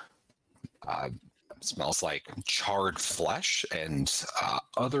wood, smells like charred flesh, and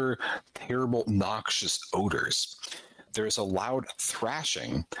other terrible, noxious odors. There's a loud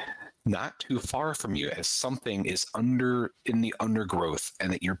thrashing not too far from you as something is in the undergrowth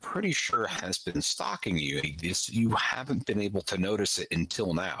and that you're pretty sure has been stalking you. You haven't been able to notice it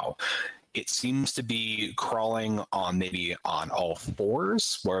until now. It seems to be crawling maybe on all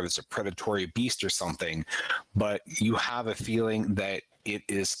fours, where it's a predatory beast or something, but you have a feeling that it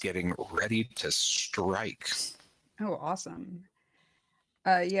is getting ready to strike. Oh, awesome.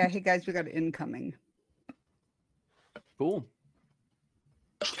 Yeah, hey guys, we got an incoming. Cool.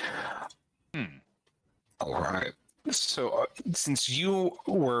 All right. So since you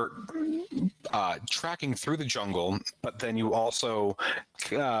were tracking through the jungle, but then you also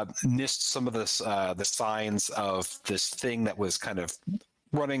missed some of this, the signs of this thing that was kind of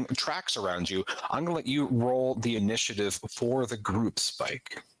running tracks around you, I'm going to let you roll the initiative for the group,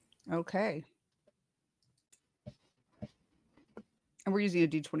 Spike. Okay. And we're using a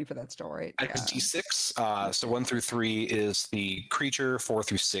d20 for that still, right? And it's D6. So 1 through 3 is the creature, 4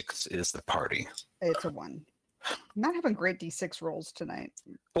 through 6 is the party. It's a 1. I'm not having great D6 rolls tonight.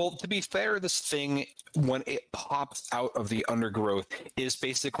 Well, to be fair, this thing, when it pops out of the undergrowth, is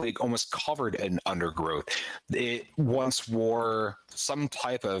basically almost covered in undergrowth. It once wore some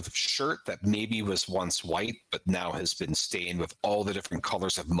type of shirt that maybe was once white, but now has been stained with all the different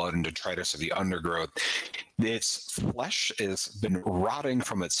colors of mud and detritus of the undergrowth. Its flesh has been rotting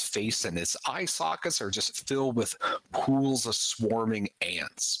from its face, and its eye sockets are just filled with pools of swarming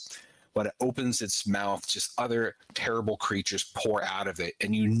ants. When it opens its mouth, just other terrible creatures pour out of it.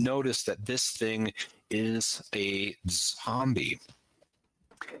 And you notice that this thing is a zombie.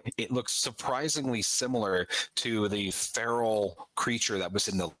 It looks surprisingly similar to the feral creature that was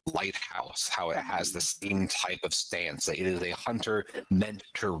in the lighthouse, how it has the same type of stance. It is a hunter meant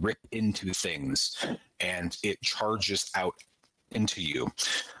to rip into things, and it charges out into you.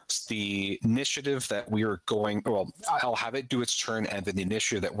 The initiative that we are going, well, I'll have it do its turn, and then the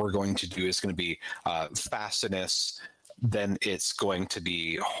initiative that we're going to do is going to be fastness. Then it's going to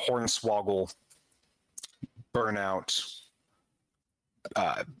be Hornswoggle, Burnout,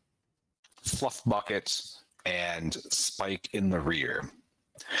 Fluff Bucket, and Spike in the rear.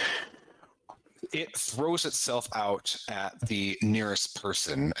 It throws itself out at the nearest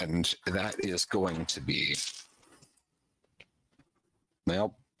person, and that is going to be,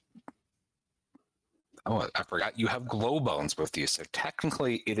 well, oh, I forgot you have Glowbones with you, so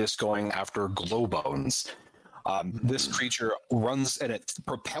technically it is going after Glowbones. This creature runs and it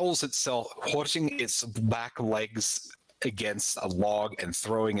propels itself, pushing its back legs against a log and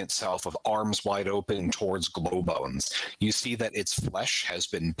throwing itself with arms wide open towards Glowbones. You see that its flesh has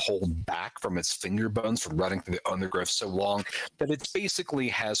been pulled back from its finger bones from running through the undergrowth so long that it basically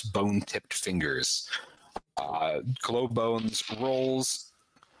has bone-tipped fingers. Glowbones rolls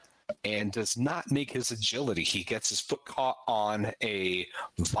and does not make his agility. He gets his foot caught on a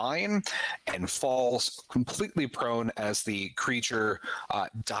vine and falls completely prone as the creature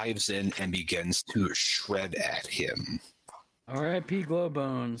dives in and begins to shred at him. R.I.P.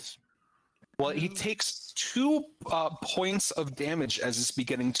 Glowbones. Well, he takes 2 points of damage as it's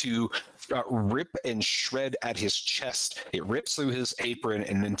beginning to rip and shred at his chest. It rips through his apron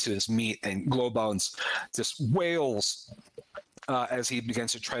and into his meat, and Glowbones just wails as he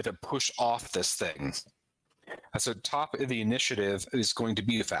begins to try to push off this thing. So top of the initiative is going to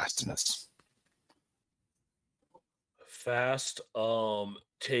be fastness. Fast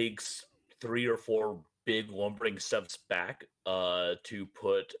takes 3 or 4 big lumbering steps back to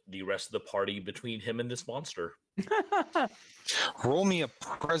put the rest of the party between him and this monster. Roll me a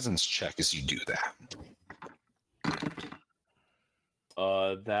presence check as you do that.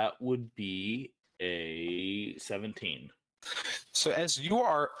 That would be a 17. So as you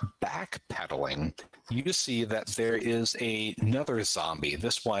are backpedaling, you see that there is another zombie.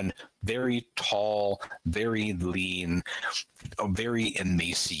 This one very tall, very lean, very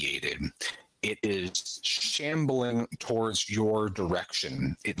emaciated. It is shambling towards your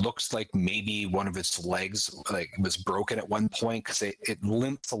direction. It looks like maybe one of its legs was broken at one point because it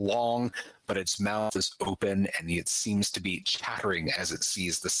limps along, but its mouth is open and it seems to be chattering as it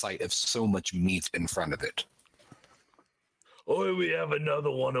sees the sight of so much meat in front of it. Oh, we have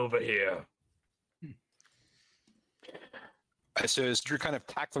another one over here. So as you're kind of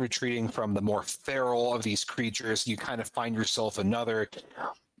tactfully retreating from the more feral of these creatures, you kind of find yourself another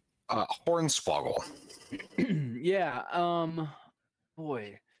Hornswoggle. Yeah,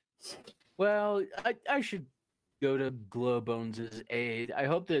 boy. Well, I should go to Glowbones' aid. I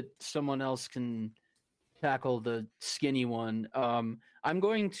hope that someone else can tackle the skinny one. I'm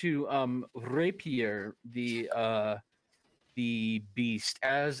going to rapier the beast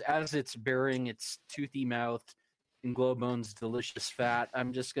as it's burying its toothy mouth in Glowbones' delicious fat.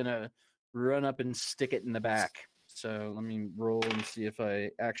 I'm just gonna run up and stick it in the back. So let me roll and see if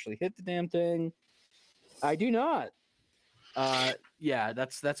I actually hit the damn thing. I do not. Yeah,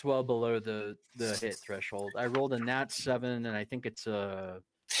 that's well below the hit threshold. I rolled a nat 7, and I think it's a.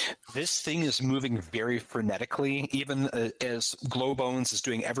 This thing is moving very frenetically, even as Glowbones is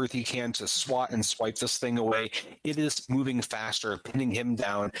doing everything he can to swat and swipe this thing away. It is moving faster, pinning him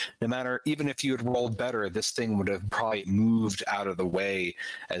down. No matter, even if you had rolled better, this thing would have probably moved out of the way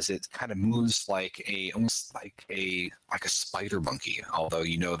as it kind of moves almost like a spider monkey. Although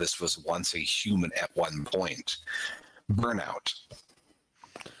you know this was once a human at one point. Burnout.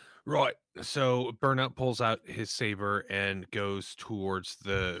 Right. So Burnout pulls out his saber and goes towards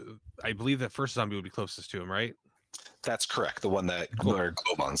I believe that first zombie would be closest to him, right? That's correct. The one that where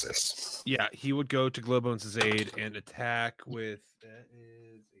Glowbones is. Yeah, he would go to Glowbones' aid and attack with, that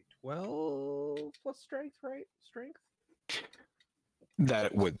is a 12 plus strength, right? Strength? that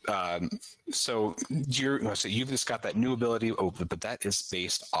it would. So you've just got that new ability, but that is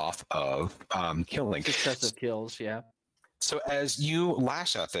based off of killing. Successive kills, yeah. So as you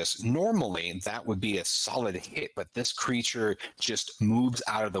lash at this, normally that would be a solid hit, but this creature just moves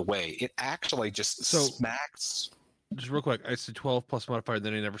out of the way. It actually just smacks. Just real quick, I said 12 plus modifier,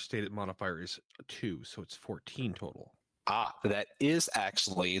 then I never stated modifier is 2, so it's 14 total. That is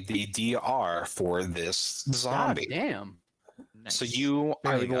actually the DR for this zombie. God damn. Nice. So you are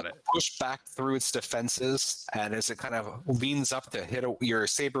Barely able got to it. push back through its defenses, and as it kind of leans up to hit your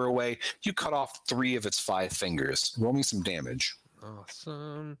saber away, you cut off 3 of its 5 fingers. Roll me some damage.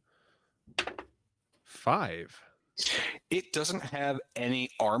 Awesome. 5. It doesn't have any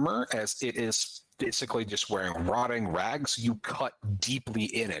armor, as it is basically just wearing rotting rags. You cut deeply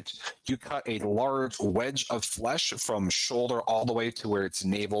in it. You cut a large wedge of flesh from shoulder all the way to where its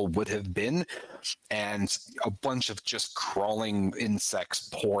navel would have been, and a bunch of just crawling insects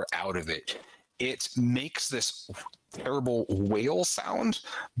pour out of it. It makes this terrible wail sound,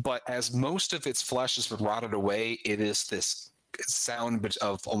 but as most of its flesh is rotted away, it is this sound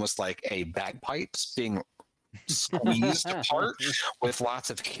of almost like a bagpipes being squeezed apart with lots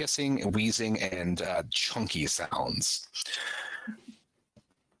of hissing, wheezing, and chunky sounds.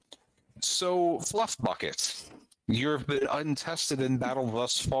 So, Fluff Bucket, you've been untested in battle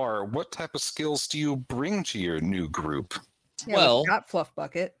thus far. What type of skills do you bring to your new group? Yeah, Well- got Fluff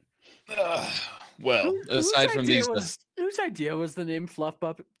Bucket. Well, aside from these, Whose idea was the name Fluff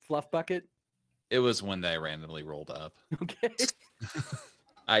Bucket? it was one that I randomly rolled up. Okay.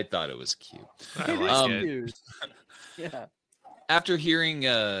 I thought it was cute. I It like is it. cute. Yeah. After hearing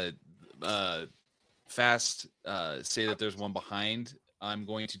Fast say that there's one behind, I'm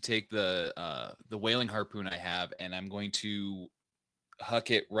going to take the whaling harpoon I have, and I'm going to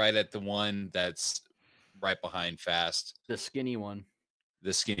huck it right at the one that's right behind Fast, The skinny one.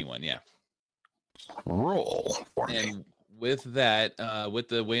 the skinny one. Yeah. Roll for me. And with that, with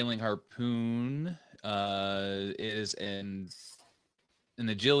the whaling harpoon, is an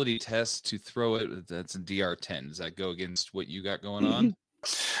agility test to throw it. That's a DR10. Does that go against what you got going on?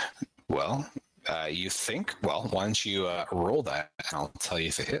 Well, you think? Well, why don't you roll that, and I'll tell you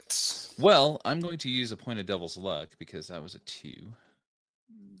if it hits. Well, I'm going to use a point of devil's luck because that was a 2.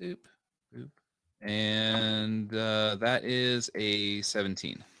 Boop, boop. And that is a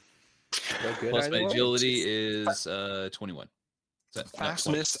 17. So good Plus either my way. agility is 21. Is that- no, 20.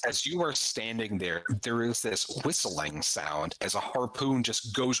 Fastness, as you are standing there, there is this whistling sound as a harpoon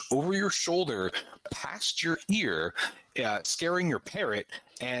just goes over your shoulder, past your ear, scaring your parrot,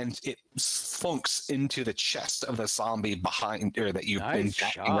 and it funks into the chest of the zombie behind, or that you've been Nice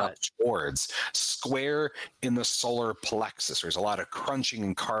backing shot. up towards, square in the solar plexus. There's a lot of crunching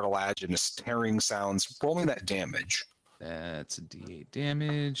and cartilaginous tearing sounds. Roll me that damage. That's a D8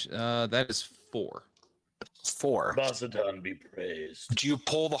 damage. That is 4. 4. Basadon be praised. Do you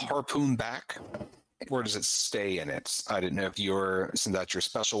pull the harpoon back, or does it stay in it? I didn't know if since that's your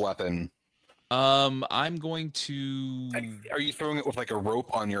special weapon. I'm going to. Are you throwing it with like a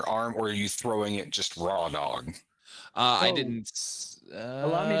rope on your arm, or are you throwing it just raw dog? I Oh. didn't.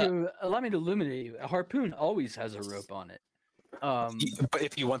 Allow me to illuminate you. A harpoon always has a rope on it. But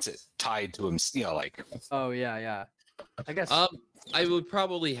if he wants it tied to him, like Oh yeah. I guess. I would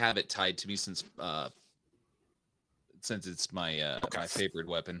probably have it tied to me since it's my my favorite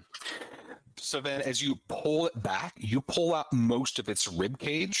weapon. so. Then, as you pull it back, you pull out most of its rib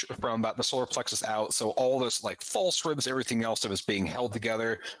cage from about the solar plexus out. So all this like false ribs, everything else that was being held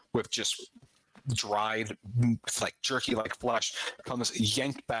together with just dried, like jerky like flesh, comes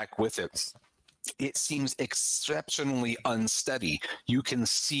yanked back with it. It seems exceptionally unsteady. You can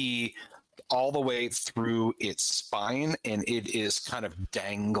see all the way through its spine, and it is kind of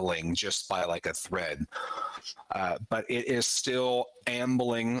dangling just by like a thread. But it is still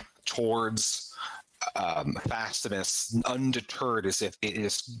ambling towards Fastness, undeterred, as if it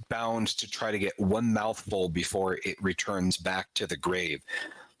is bound to try to get one mouthful before it returns back to the grave.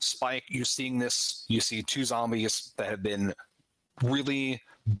 Spike, you're seeing this. You see 2 zombies that have been really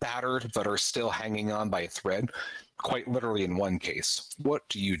battered but are still hanging on by a thread, quite literally in one case. What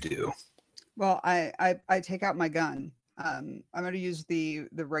do you do? Well, I take out my gun. I'm going to use the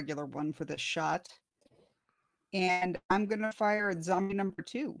regular one for this shot, and I'm going to fire at zombie number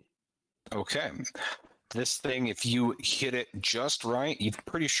 2. Okay. This thing, if you hit it just right, you're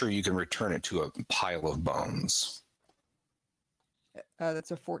pretty sure you can return it to a pile of bones.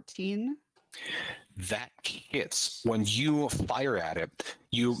 That's a 14. That hits. When you fire at it,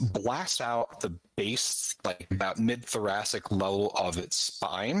 you blast out the base, like about mid-thoracic level of its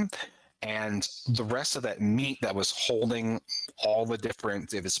spine, and the rest of that meat that was holding all the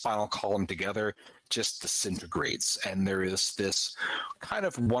different of his spinal column together just disintegrates, and there is this kind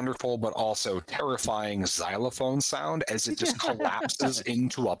of wonderful but also terrifying xylophone sound as it just collapses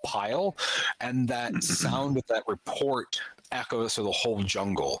into a pile, and that sound of that report echoes through the whole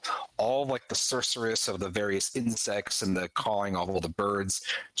jungle. All like the sorceress of the various insects and the calling of all the birds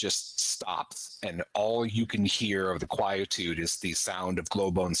just stops, and all you can hear of the quietude is the sound of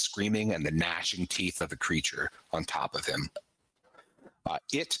Glowbone screaming and the gnashing teeth of the creature on top of him.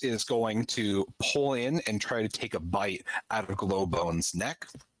 It is going to pull in and try to take a bite out of Glowbone's neck.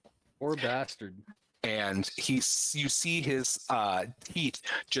 Poor bastard. And you see his teeth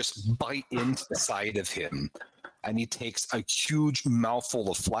just bite into the side of him. And he takes a huge mouthful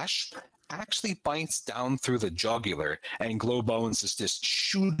of flesh, actually bites down through the jugular, and Glowbones is just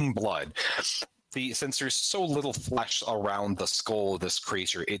shooting blood. Since there's so little flesh around the skull of this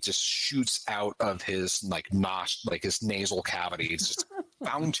creature, it just shoots out of his his nasal cavity. It's just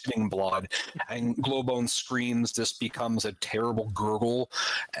fountaining blood, and Glowbone screams. This becomes a terrible gurgle,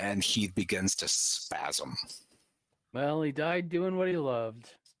 and he begins to spasm. Well, he died doing what he loved.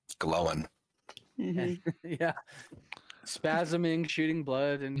 Glowing. Mhm. Yeah. Spasming, shooting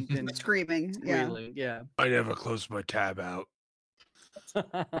blood, and Screaming. Yeah. squealing. Yeah. I never closed my tab out.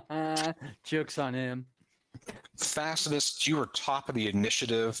 Jokes on him. Fastest, you are top of the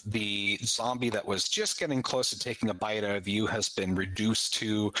initiative. The zombie that was just getting close to taking a bite out of you has been reduced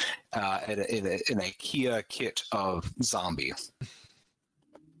to an IKEA kit of zombie.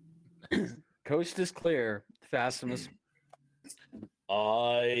 Coast is clear. Fastest.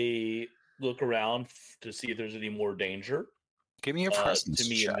 I look around to see if there's any more danger Give me a presence to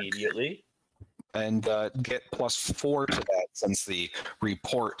me check. immediately. And get +4 to that since the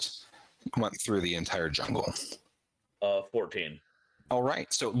report went through the entire jungle. 14. All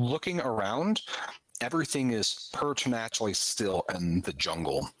right, so looking around, everything is preternaturally still in the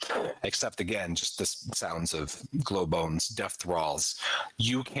jungle, except again, just the sounds of Glowbone's death thralls.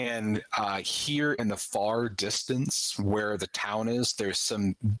 You can hear in the far distance where the town is, there's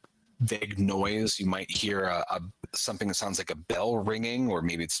some vague noise. You might hear something that sounds like a bell ringing, or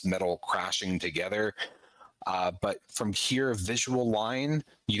maybe it's metal crashing together. But from here, visual line,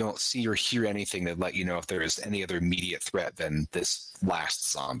 you don't see or hear anything that let you know if there is any other immediate threat than this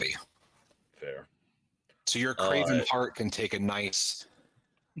last zombie. Fair. So your craven heart can take a nice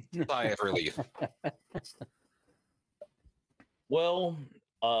sigh of relief. Well,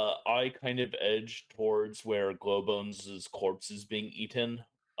 I kind of edge towards where Glowbones' corpse is being eaten,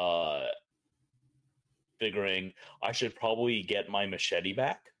 figuring I should probably get my machete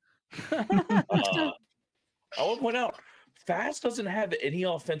back. I will point out, Fast doesn't have any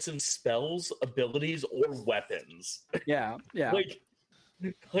offensive spells, abilities, or weapons. Yeah. Yeah.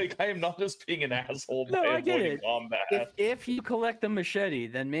 Like I am not just being an asshole No, by I get avoiding it. combat. If you collect the machete,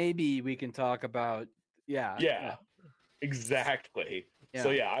 then maybe we can talk about. Yeah, exactly. Yeah.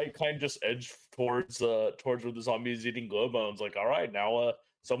 So yeah, I kind of just edge towards where the zombie is eating Glowbones. Like, all right, now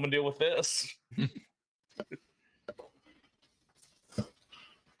someone deal with this.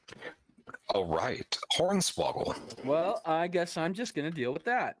 All right, Hornswoggle. Well, I guess I'm just gonna deal with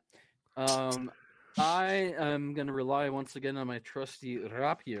that. I am gonna rely once again on my trusty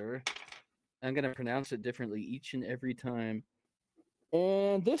rapier. I'm gonna pronounce it differently each and every time.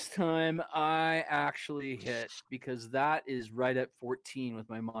 And this time I actually hit because that is right at 14 with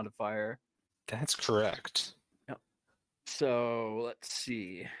my modifier. That's correct. So let's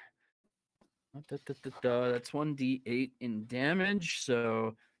see. That's 1d8 in damage.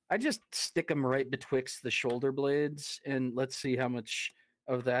 So I just stick them right betwixt the shoulder blades, and let's see how much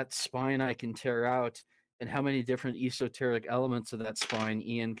of that spine I can tear out and how many different esoteric elements of that spine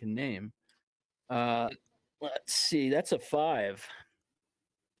Ian can name. Let's see. That's a 5.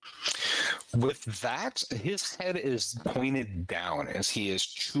 With that, his head is pointed down as he is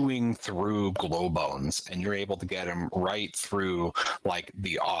chewing through Glowbones, and you're able to get him right through like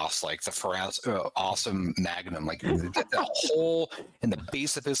the os, like the awesome magnum, like the hole in the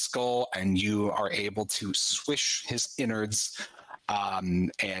base of his skull, and you are able to swish his innards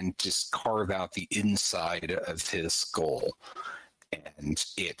and just carve out the inside of his skull. And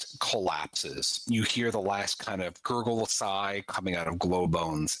it collapses. You hear the last kind of gurgle sigh coming out of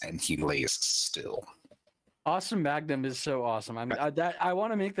Glowbones, and he lays still. Awesome Magnum is so awesome. I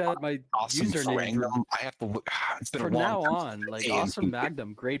want to make that my Awesome username Frangum. I have to look. It's been from a long now time on. Like saying- Awesome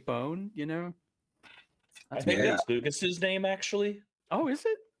Magnum, great bone. You know. I think Yeah. that's Lucas's name actually. Oh, is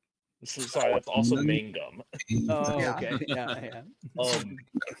it? Sorry, that's also Mangum. Oh, Yeah. okay. Yeah.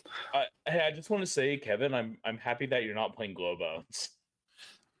 I just want to say, Kevin, I'm happy that you're not playing Glowbones.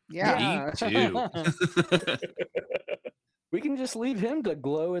 Yeah. Me too. We can just leave him to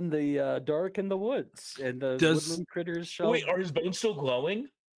glow in the dark in the woods, and the Does- woodland critters shall. Wait, are his bones still glowing?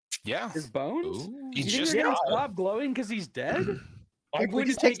 Yeah. his bones? Ooh. He You think just they're gonna got- stop glowing because he's dead? I'm If we going to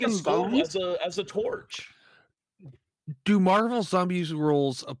just take take his some skull bones- as a torch. Do Marvel Zombies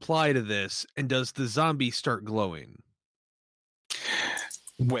rules apply to this? And does the zombie start glowing?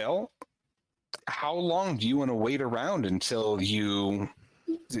 Well, how long do you want to wait around until you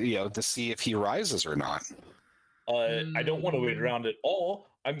know, to see if he rises or not? I don't want to wait around at all.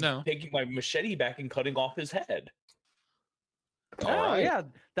 I'm No. taking my machete back and cutting off his head. Oh Alright. yeah,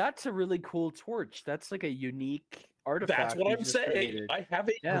 that's a really cool torch. That's like a unique artifact. That's what you I'm just saying. created. I have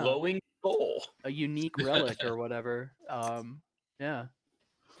a Yeah. glowing skull. A unique relic or whatever. Yeah.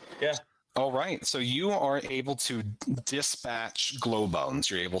 All right. So you are able to dispatch Glowbones.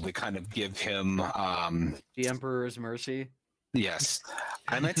 You're able to kind of give him The Emperor's Mercy. yes.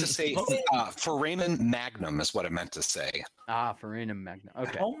 I meant to say Foramen Magnum is what I meant to say. Ah, Farina Magna.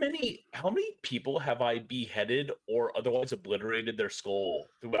 Okay. How many people have I beheaded or otherwise obliterated their skull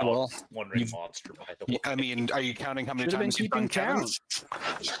throughout Well, Wandering you've- Monster? By the way, I mean, are you counting how many Should have been times you've done keeping Kevin?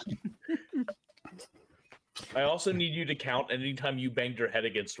 count. I also need you to count anytime you banged your head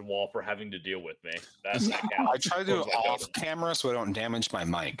against a wall for having to deal with me. That's that I counts. try to do it Close that off out. camera so I don't damage my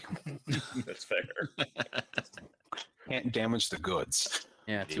mic. That's fair. Can't damage the goods.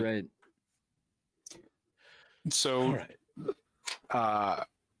 Yeah, that's right. So All right.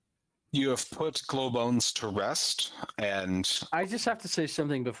 you have put Glowbones to rest, and I just have to say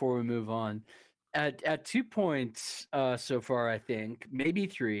something before we move on. At 2 points so far, I think, maybe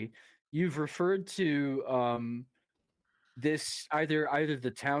 3, you've referred to this either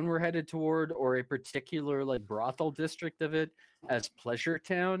the town we're headed toward or a particular like brothel district of it as Pleasure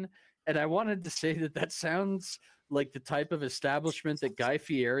Town, and I wanted to say that sounds like the type of establishment that Guy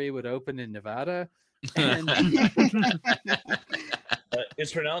Fieri would open in Nevada. And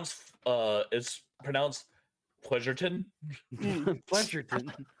It's pronounced Pleasurton.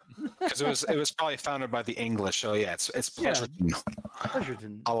 Pleasurton. because it was probably founded by the English. So yeah, it's pleasure.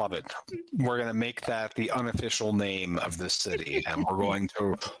 Pleasurton. I love it. We're gonna make that the unofficial name of this city, and we're going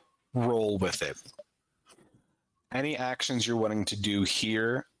to roll with it. Any actions you're wanting to do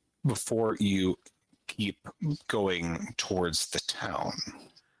here before you keep going towards the town?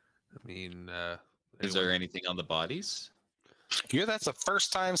 I mean, Is there anything on the bodies? Yeah, that's the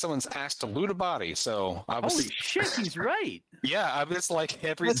first time someone's asked to loot a body. So I was, Holy shit, he's right. yeah, I mean, it's like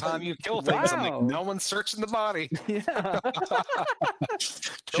every time you kill things, I'm Wow. like, no one's searching the body. Yeah.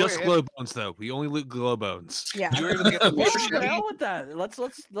 just ahead. Glowbones though. We only loot Glowbones. Yeah. You were able to get the Well, the machete. hell with that.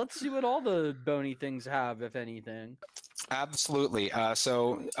 Let's see what all the bony things have, if anything. Absolutely.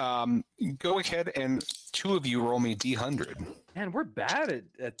 So go ahead and 2 of you roll me D100. Man, we're bad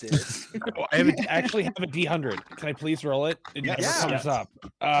at this. Actually have a D100. Can I please roll it? It Yes. never comes Yes. up.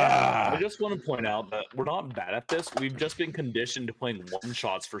 I just want to point out that we're not bad at this. We've just been conditioned to playing one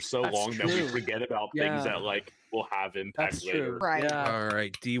shots for so That's long that we true. forget about Yeah. things that like will have impact That's later. true. Right. Yeah. All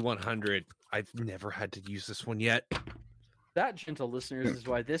right, D100. I've never had to use this one yet. That, gentle listeners, is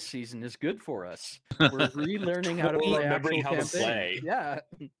why this season is good for us. We're relearning how to We're play remembering actual how to campaign. play. Yeah.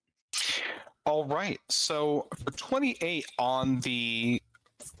 All right. So for 28 on the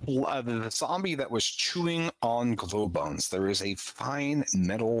zombie that was chewing on Glowbones, there is a fine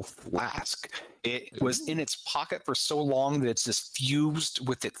metal flask. It was in its pocket for so long that it's just fused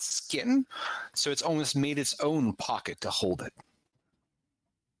with its skin, so it's almost made its own pocket to hold it.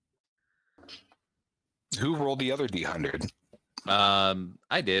 Who rolled the other D100?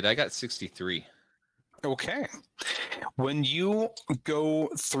 I did. I got 63. Okay. When you go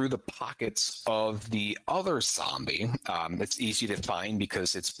through the pockets of the other zombie, it's easy to find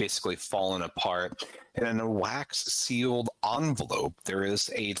because it's basically fallen apart. And in a wax sealed envelope, there is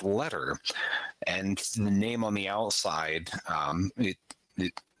a letter, and the name on the outside.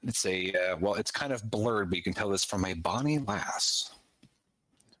 It's a well, it's kind of blurred, but you can tell it's from a Bonnie Lass.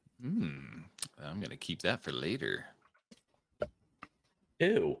 I'm gonna keep that for later.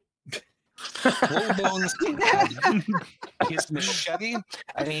 Ew. Glowbones his machete,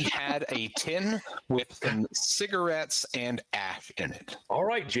 and he had a tin with some cigarettes and ash in it. All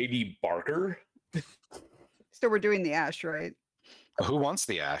right, JD Barker. So we're doing the ash, right? Who wants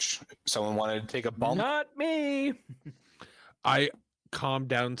the ash? Someone wanted to take a bump? Not me. I calmed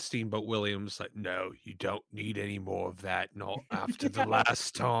down Steamboat Williams, like, no, you don't need any more of that. Not after the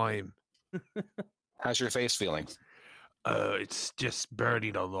last time. How's your face feeling? It's just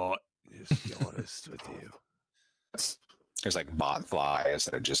burning a lot, just to be honest with you. There's like bot flies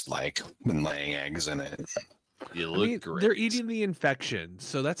that are just like been laying eggs in it. You I look mean, great. they're eating the infection,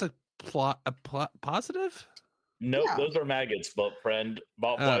 so that's a positive. Nope, Yeah. those are maggots, but friend,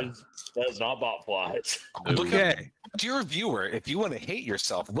 botflies, that is not botflies. Look up, Okay. dear viewer, if you want to hate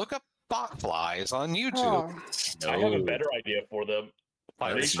yourself, look up botflies on YouTube. Oh, I have a No. better idea for them.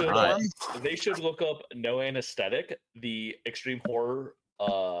 Fire They That's should, not. they should look up No Anesthetic, the extreme horror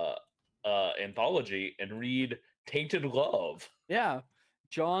anthology, and read Tainted Love. Yeah,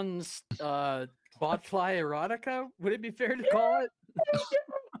 John's botfly erotica. Would it be fair to call it?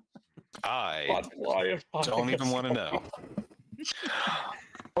 I Botfly don't even want to know.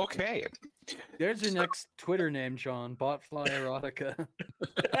 Okay, There's your next Twitter name, John. Botfly erotica.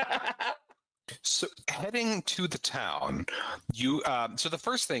 so heading to the town, you so the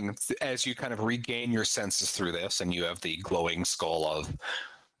first thing as you kind of regain your senses through this, and you have the glowing skull of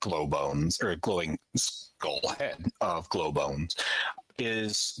glow bones, or glowing skull head of glow bones,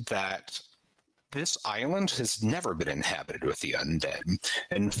 is that this island has never been inhabited with the undead.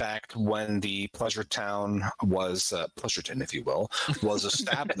 In fact, when the Pleasure Town was, Pleasureton, if you will, was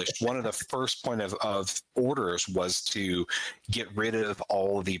established, one of the first point of orders was to get rid of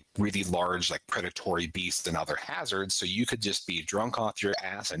all the really large, like predatory beasts and other hazards, so you could just be drunk off your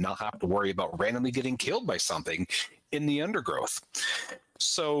ass and not have to worry about randomly getting killed by something in the undergrowth.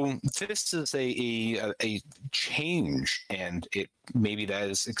 So this is a change, and it maybe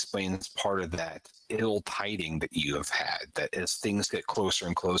explains part of that ill tiding that you have had. That as things get closer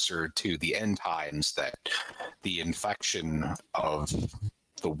and closer to the end times, that the infection of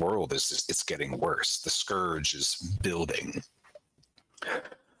the world it's getting worse. The scourge is building.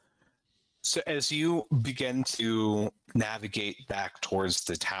 So as you begin to navigate back towards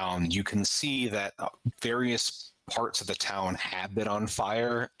the town, you can see that various parts of the town have been on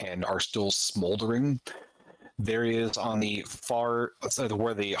fire and are still smoldering. There is on the far side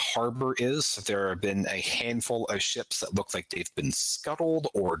where the harbor is, there have been a handful of ships that look like they've been scuttled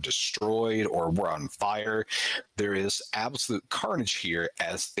or destroyed or were on fire. There is absolute carnage here,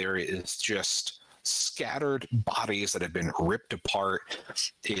 as there is just scattered bodies that have been ripped apart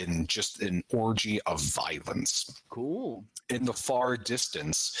in just an orgy of violence. Cool. In the far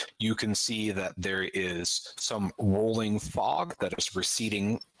distance, you can see that there is some rolling fog that is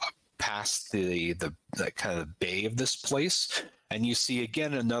receding past the kind of bay of this place. And you see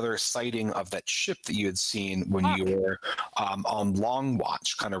again another sighting of that ship that you had seen when you were on Long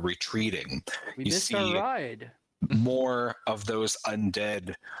Watch, kind of retreating. We You missed see our ride. more of those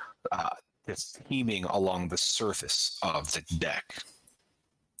undead just teeming along the surface of the deck.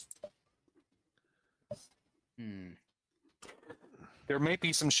 Hmm. There may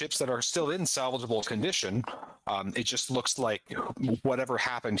be some ships that are still in salvageable condition. It just looks like whatever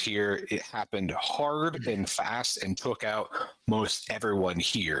happened here, it happened hard and fast and took out most everyone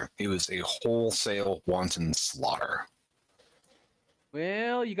here. It was a wholesale wanton slaughter.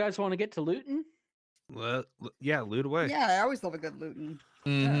 Well, you guys want to get to looting? Well, yeah, loot away. yeah, I always love a good looting.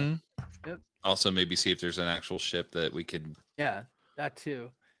 Mhm. Yep. Also, maybe see if there's an actual ship that we could Yeah, that too.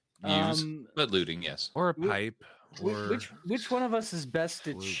 use. But looting, yes. Or a Wh- pipe. Or Which one of us is best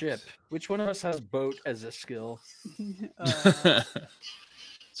at Flutes. ship? Which one of us has boat as a skill?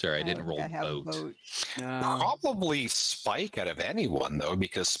 Sorry, I don't didn't think roll I have a boat. No. Probably Spike out of anyone, though,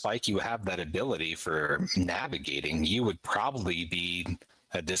 because Spike, you have that ability for navigating. You would probably be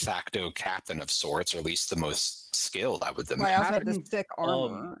a de facto captain of sorts, or at least the most skilled, I would Well, I also have Captain- the sick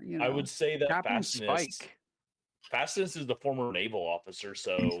armor. You know. I would say that Captain Fastness, Spike. Fastness is the former naval officer,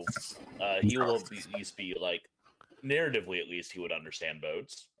 so he will at least be like, narratively at least, he would understand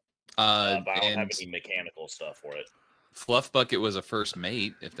boats. But I don't have And any mechanical stuff for it. Fluff Bucket was a first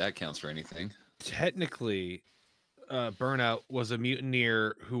mate, if that counts for anything. technically, Burnout was a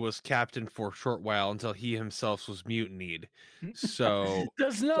mutineer who was captain for a short while until he himself was mutinied. So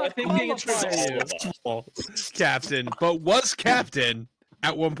Does I not think the answer is qualify all you. of us. captain, but was captain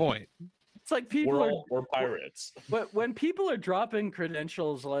at one point. It's like people are We're pirates. But when people are dropping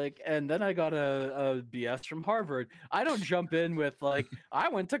credentials like, and then I got a BS from Harvard, I don't jump in with like, I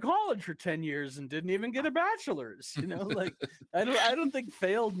went to college for 10 years and didn't even get a bachelor's. You know, like I don't think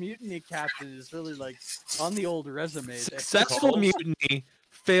failed mutiny captain is really like on the old resume there. Successful mutiny,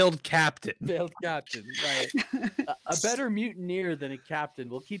 failed captain. Failed captain, right? A better mutineer than a captain.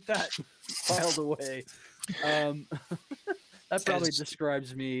 We'll keep that filed away. That probably As-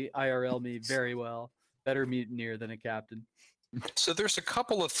 describes me, IRL me, very well. Better mutineer than a captain. So there's a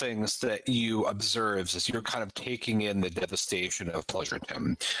couple of things that you observe as you're kind of taking in the devastation of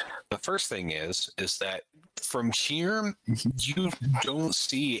Pleasureton. The first thing is that from here you don't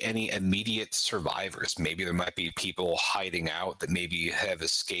see any immediate survivors. Maybe there might be people hiding out that maybe have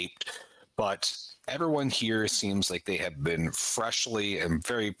escaped, but everyone here seems like they have been freshly and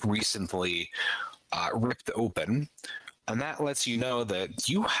very recently ripped open. And that lets you know that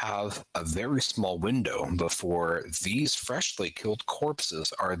you have a very small window before these freshly killed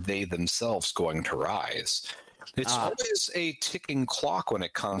corpses are they themselves going to rise. It's always a ticking clock when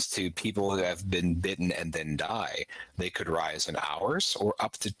it comes to people who have been bitten and then die. They could rise in hours or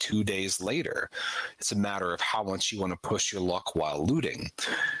up to 2 days later. It's a matter of how much you want to push your luck while looting.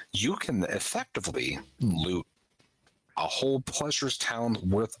 You can effectively loot a whole Pleasures Town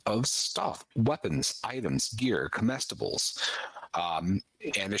worth of stuff, weapons, items, gear, comestibles,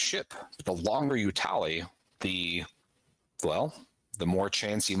 and a ship. The longer you tally, the more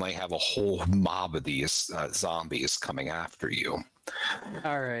chance you might have a whole mob of these zombies coming after you.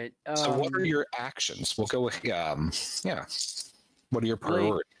 All right. So what are your actions? We'll go with, what are your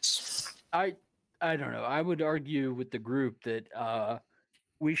priorities? I don't know. I would argue with the group that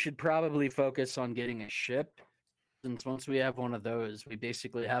we should probably focus on getting a ship. Since once we have one of those, we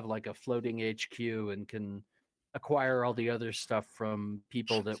basically have like a floating HQ and can acquire all the other stuff from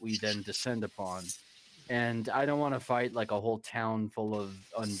people that we then descend upon. And I don't want to fight like a whole town full of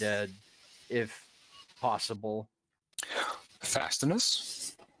undead, if possible.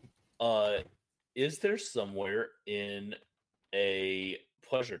 Fastinus? Is there somewhere in a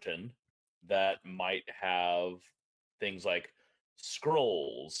Pleasureton that might have things like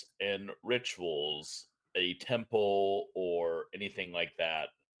scrolls and rituals, a temple, or anything like that,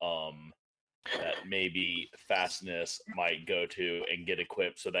 that maybe Fastness might go to and get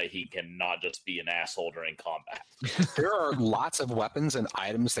equipped so that he can not just be an asshole during combat? There are lots of weapons and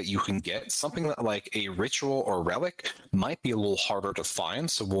items that you can get. Something that, like a ritual or relic might be a little harder to find,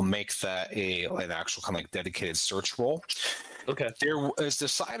 so we'll make that an actual kind of like dedicated search roll. Okay. There is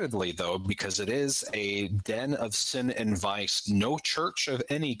decidedly, though, because it is a den of sin and vice, no church of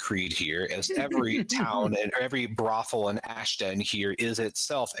any creed here, as every town and every brothel and ashden here is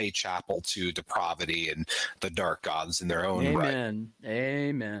itself a chapel to depravity and the dark gods in their own right.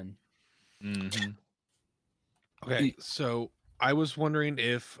 Amen. Mm-hmm. Okay, so I was wondering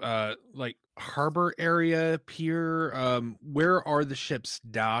if, like, harbor area, pier, where are the ships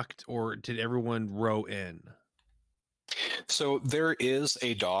docked, or did everyone row in? So there is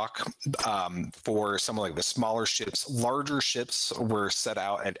a dock for some of like the smaller ships. Larger ships were set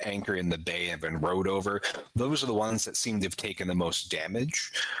out at anchor in the bay and been rowed over. Those are the ones that seem to have taken the most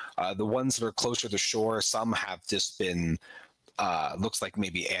damage. The ones that are closer to shore, some have just been looks like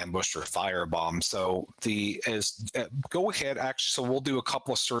maybe ambushed or firebombed. So go ahead. Actually, so we'll do a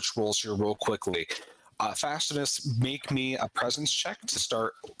couple of search rolls here real quickly. Fastness, make me a presence check to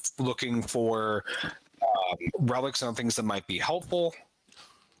start looking for relics and things that might be helpful.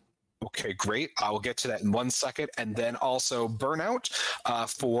 Okay, great. I will get to that in 1 second. And then also Burnout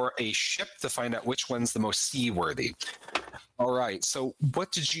for a ship to find out which one's the most seaworthy. All right. So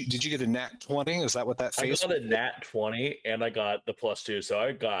what did you get a nat 20? Is that what that face? I got a nat 20 and I got the +2. So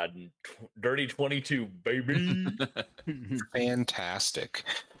I got dirty 22, baby. Fantastic.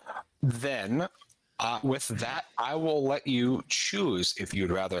 Then with that, I will let you choose if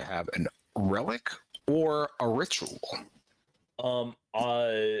you'd rather have a relic or a ritual.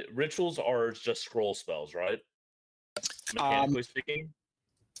 Rituals are just scroll spells, right? Mechanically speaking.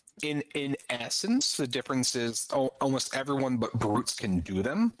 In essence, the difference is almost everyone but brutes can do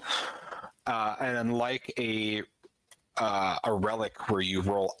them, and unlike a relic where you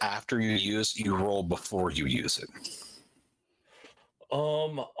roll after you roll before you use it.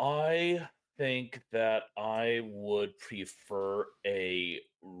 I think that I would prefer a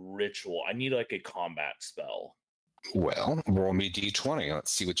ritual. I need like a combat spell. Well, roll me d20.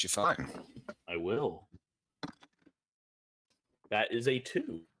 Let's see what you find. I will. That is a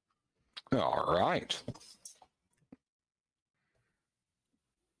 2. All right.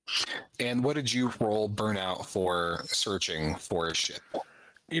 And what did you roll, Burnout, for searching for a ship?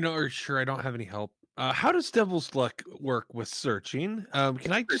 Sure, I don't have any help. How does Devil's Luck work with searching?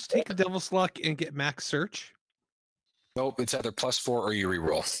 Can I just take a Devil's Luck and get max search? Nope, it's either +4 or you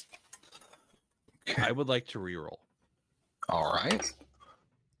reroll. Okay. I would like to reroll. All right.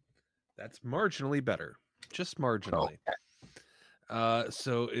 That's marginally better. Just marginally. Okay.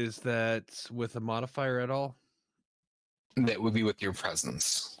 So is that with a modifier at all? That would be with your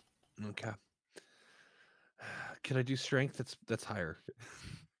presence. Okay. Can I do strength? That's higher.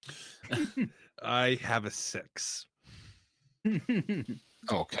 I have a 6.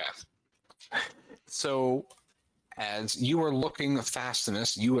 Okay. So as you are looking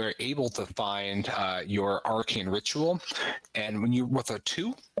Fastness, you are able to find your arcane ritual, and when you with a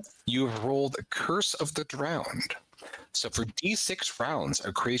 2, you have rolled Curse of the Drowned. So for D6 rounds,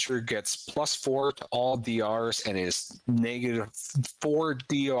 a creature gets +4 to all DRs and is -4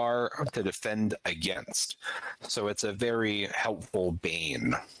 DR to defend against. So it's a very helpful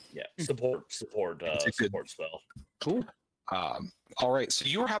Bane. Yeah, support It's a good- support spell. Cool. All right, so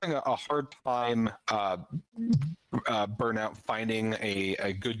you were having a hard time, Burnout, finding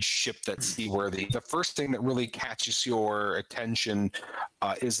a good ship that's seaworthy. The first thing that really catches your attention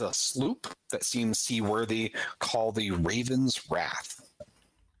is a sloop that seems seaworthy called the Raven's Wrath.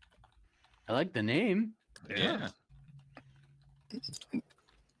 I like the name. Yeah.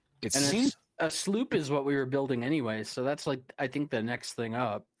 It And seems a sloop is what we were building anyway, so that's like I think the next thing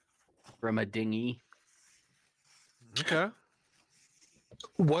up from a dinghy. Okay.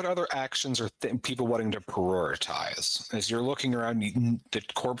 What other actions are people wanting to prioritize? As you're looking around, the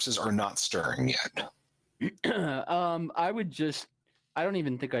corpses are not stirring yet. I would just I don't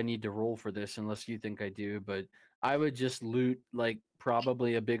even think I need to roll for this unless you think I do, but I would just loot like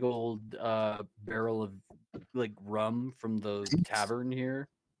probably a big old barrel of like rum from the tavern here.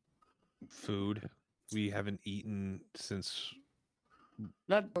 Food. We haven't eaten since.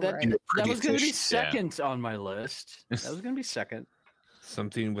 That Oh, that, right. that Pretty was going to be fish, yeah. second on my list. That was going to be second.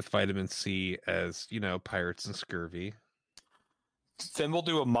 Something with vitamin C, as you know, pirates and scurvy. Then we'll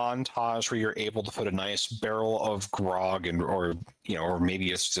do a montage where you're able to put a nice barrel of grog or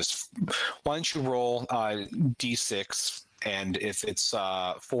maybe it's just. Why don't you roll D6, and if it's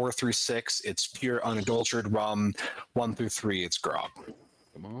 4 through 6, it's pure unadulterated rum. 1 through 3, it's grog.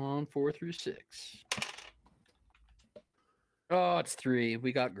 Come on, 4 through 6. Oh, it's 3.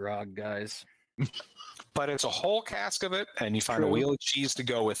 We got grog, guys. But it's a whole cask of it, and you find a True. wheel of cheese to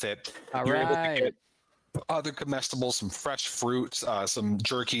go with it. All You're able to right. get other comestibles, some fresh fruit, some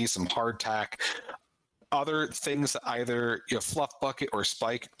jerky, some hardtack, other things that either Fluff Bucket or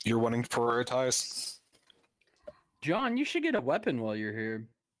Spike you're wanting to prioritize. John, you should get a weapon while you're here.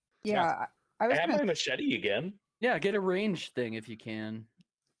 Yeah, I I was have gonna my machete again. Yeah, get a ranged thing if you can.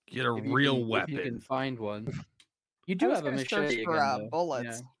 Get a If you real can- weapon. If you can find one. You I do was have a gonna machete search for again, though.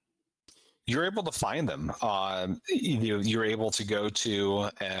 bullets. You're able to find them. You're able to go to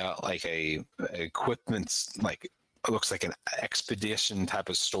like a equipment, like it looks like an expedition type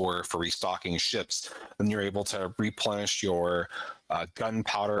of store for restocking ships, and you're able to replenish your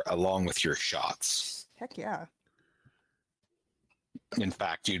gunpowder along with your shots. Heck yeah. In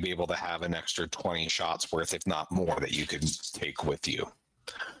fact, you'd be able to have an extra 20 shots worth, if not more, that you could take with you.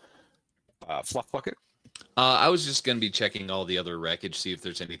 Fluff Bucket? I was just going to be checking all the other wreckage, see if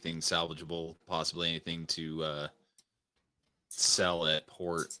there's anything salvageable, possibly anything to sell at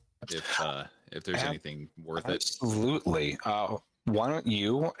port, if there's anything worth it. Absolutely. Why don't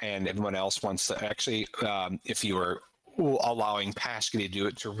you and everyone else wants to actually, if you are allowing Pashke to do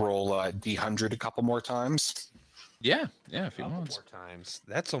it, to roll D100 a couple more times? Yeah, if you Couple want. more times.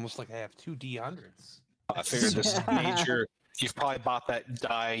 That's almost like I have 2 D100s. I figured this is major. You've probably bought that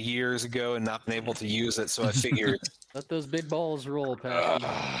die years ago and not been able to use it, so I figured Let those big balls roll, Pat.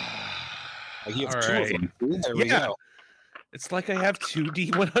 you have All two right. of them. There we Yeah. go. It's like I have 2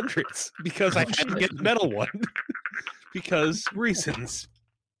 D100s because I had to get the metal one because reasons.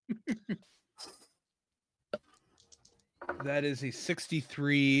 That is a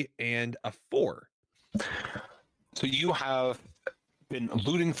 63 and a 4. So you have been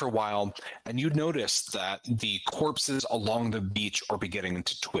looting for a while, and you notice that the corpses along the beach are beginning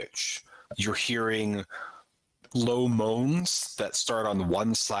to twitch. You're hearing low moans that start on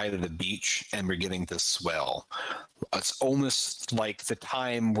one side of the beach and beginning to swell. It's almost like the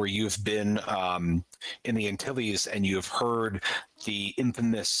time where you've been in the Antilles and you've heard the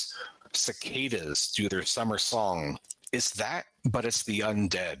infamous cicadas do their summer song. It's that, but it's the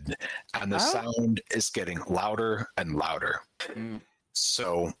undead, and the sound is getting louder and louder. Mm.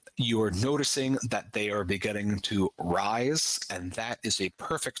 So you are noticing that they are beginning to rise, and that is a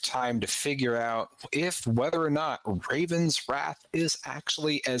perfect time to figure out whether or not Raven's Wrath is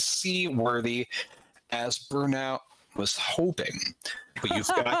actually as seaworthy as Burnout was hoping. But you've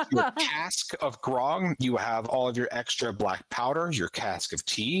got your cask of grog, you have all of your extra black powder, your cask of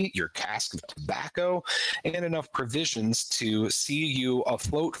tea, your cask of tobacco, and enough provisions to see you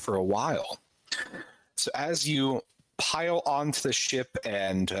afloat for a while. So as you pile onto the ship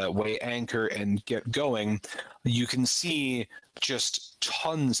and weigh anchor and get going, you can see just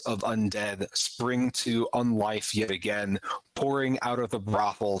tons of undead spring to unlife yet again, pouring out of the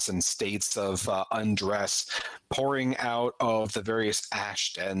brothels and states of undress, pouring out of the various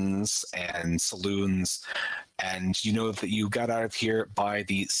ash dens and saloons. And you know that you got out of here by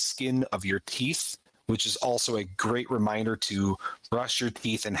the skin of your teeth which is also a great reminder to brush your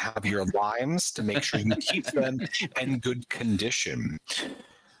teeth and have your limes to make sure you keep them in good condition.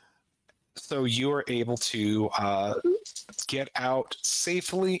 So you are able to get out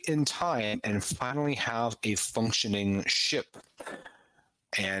safely in time and finally have a functioning ship.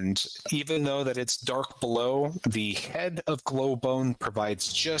 And even though that it's dark below, the head of Glowbone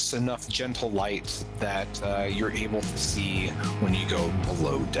provides just enough gentle light that you're able to see when you go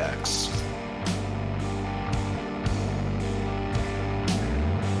below decks.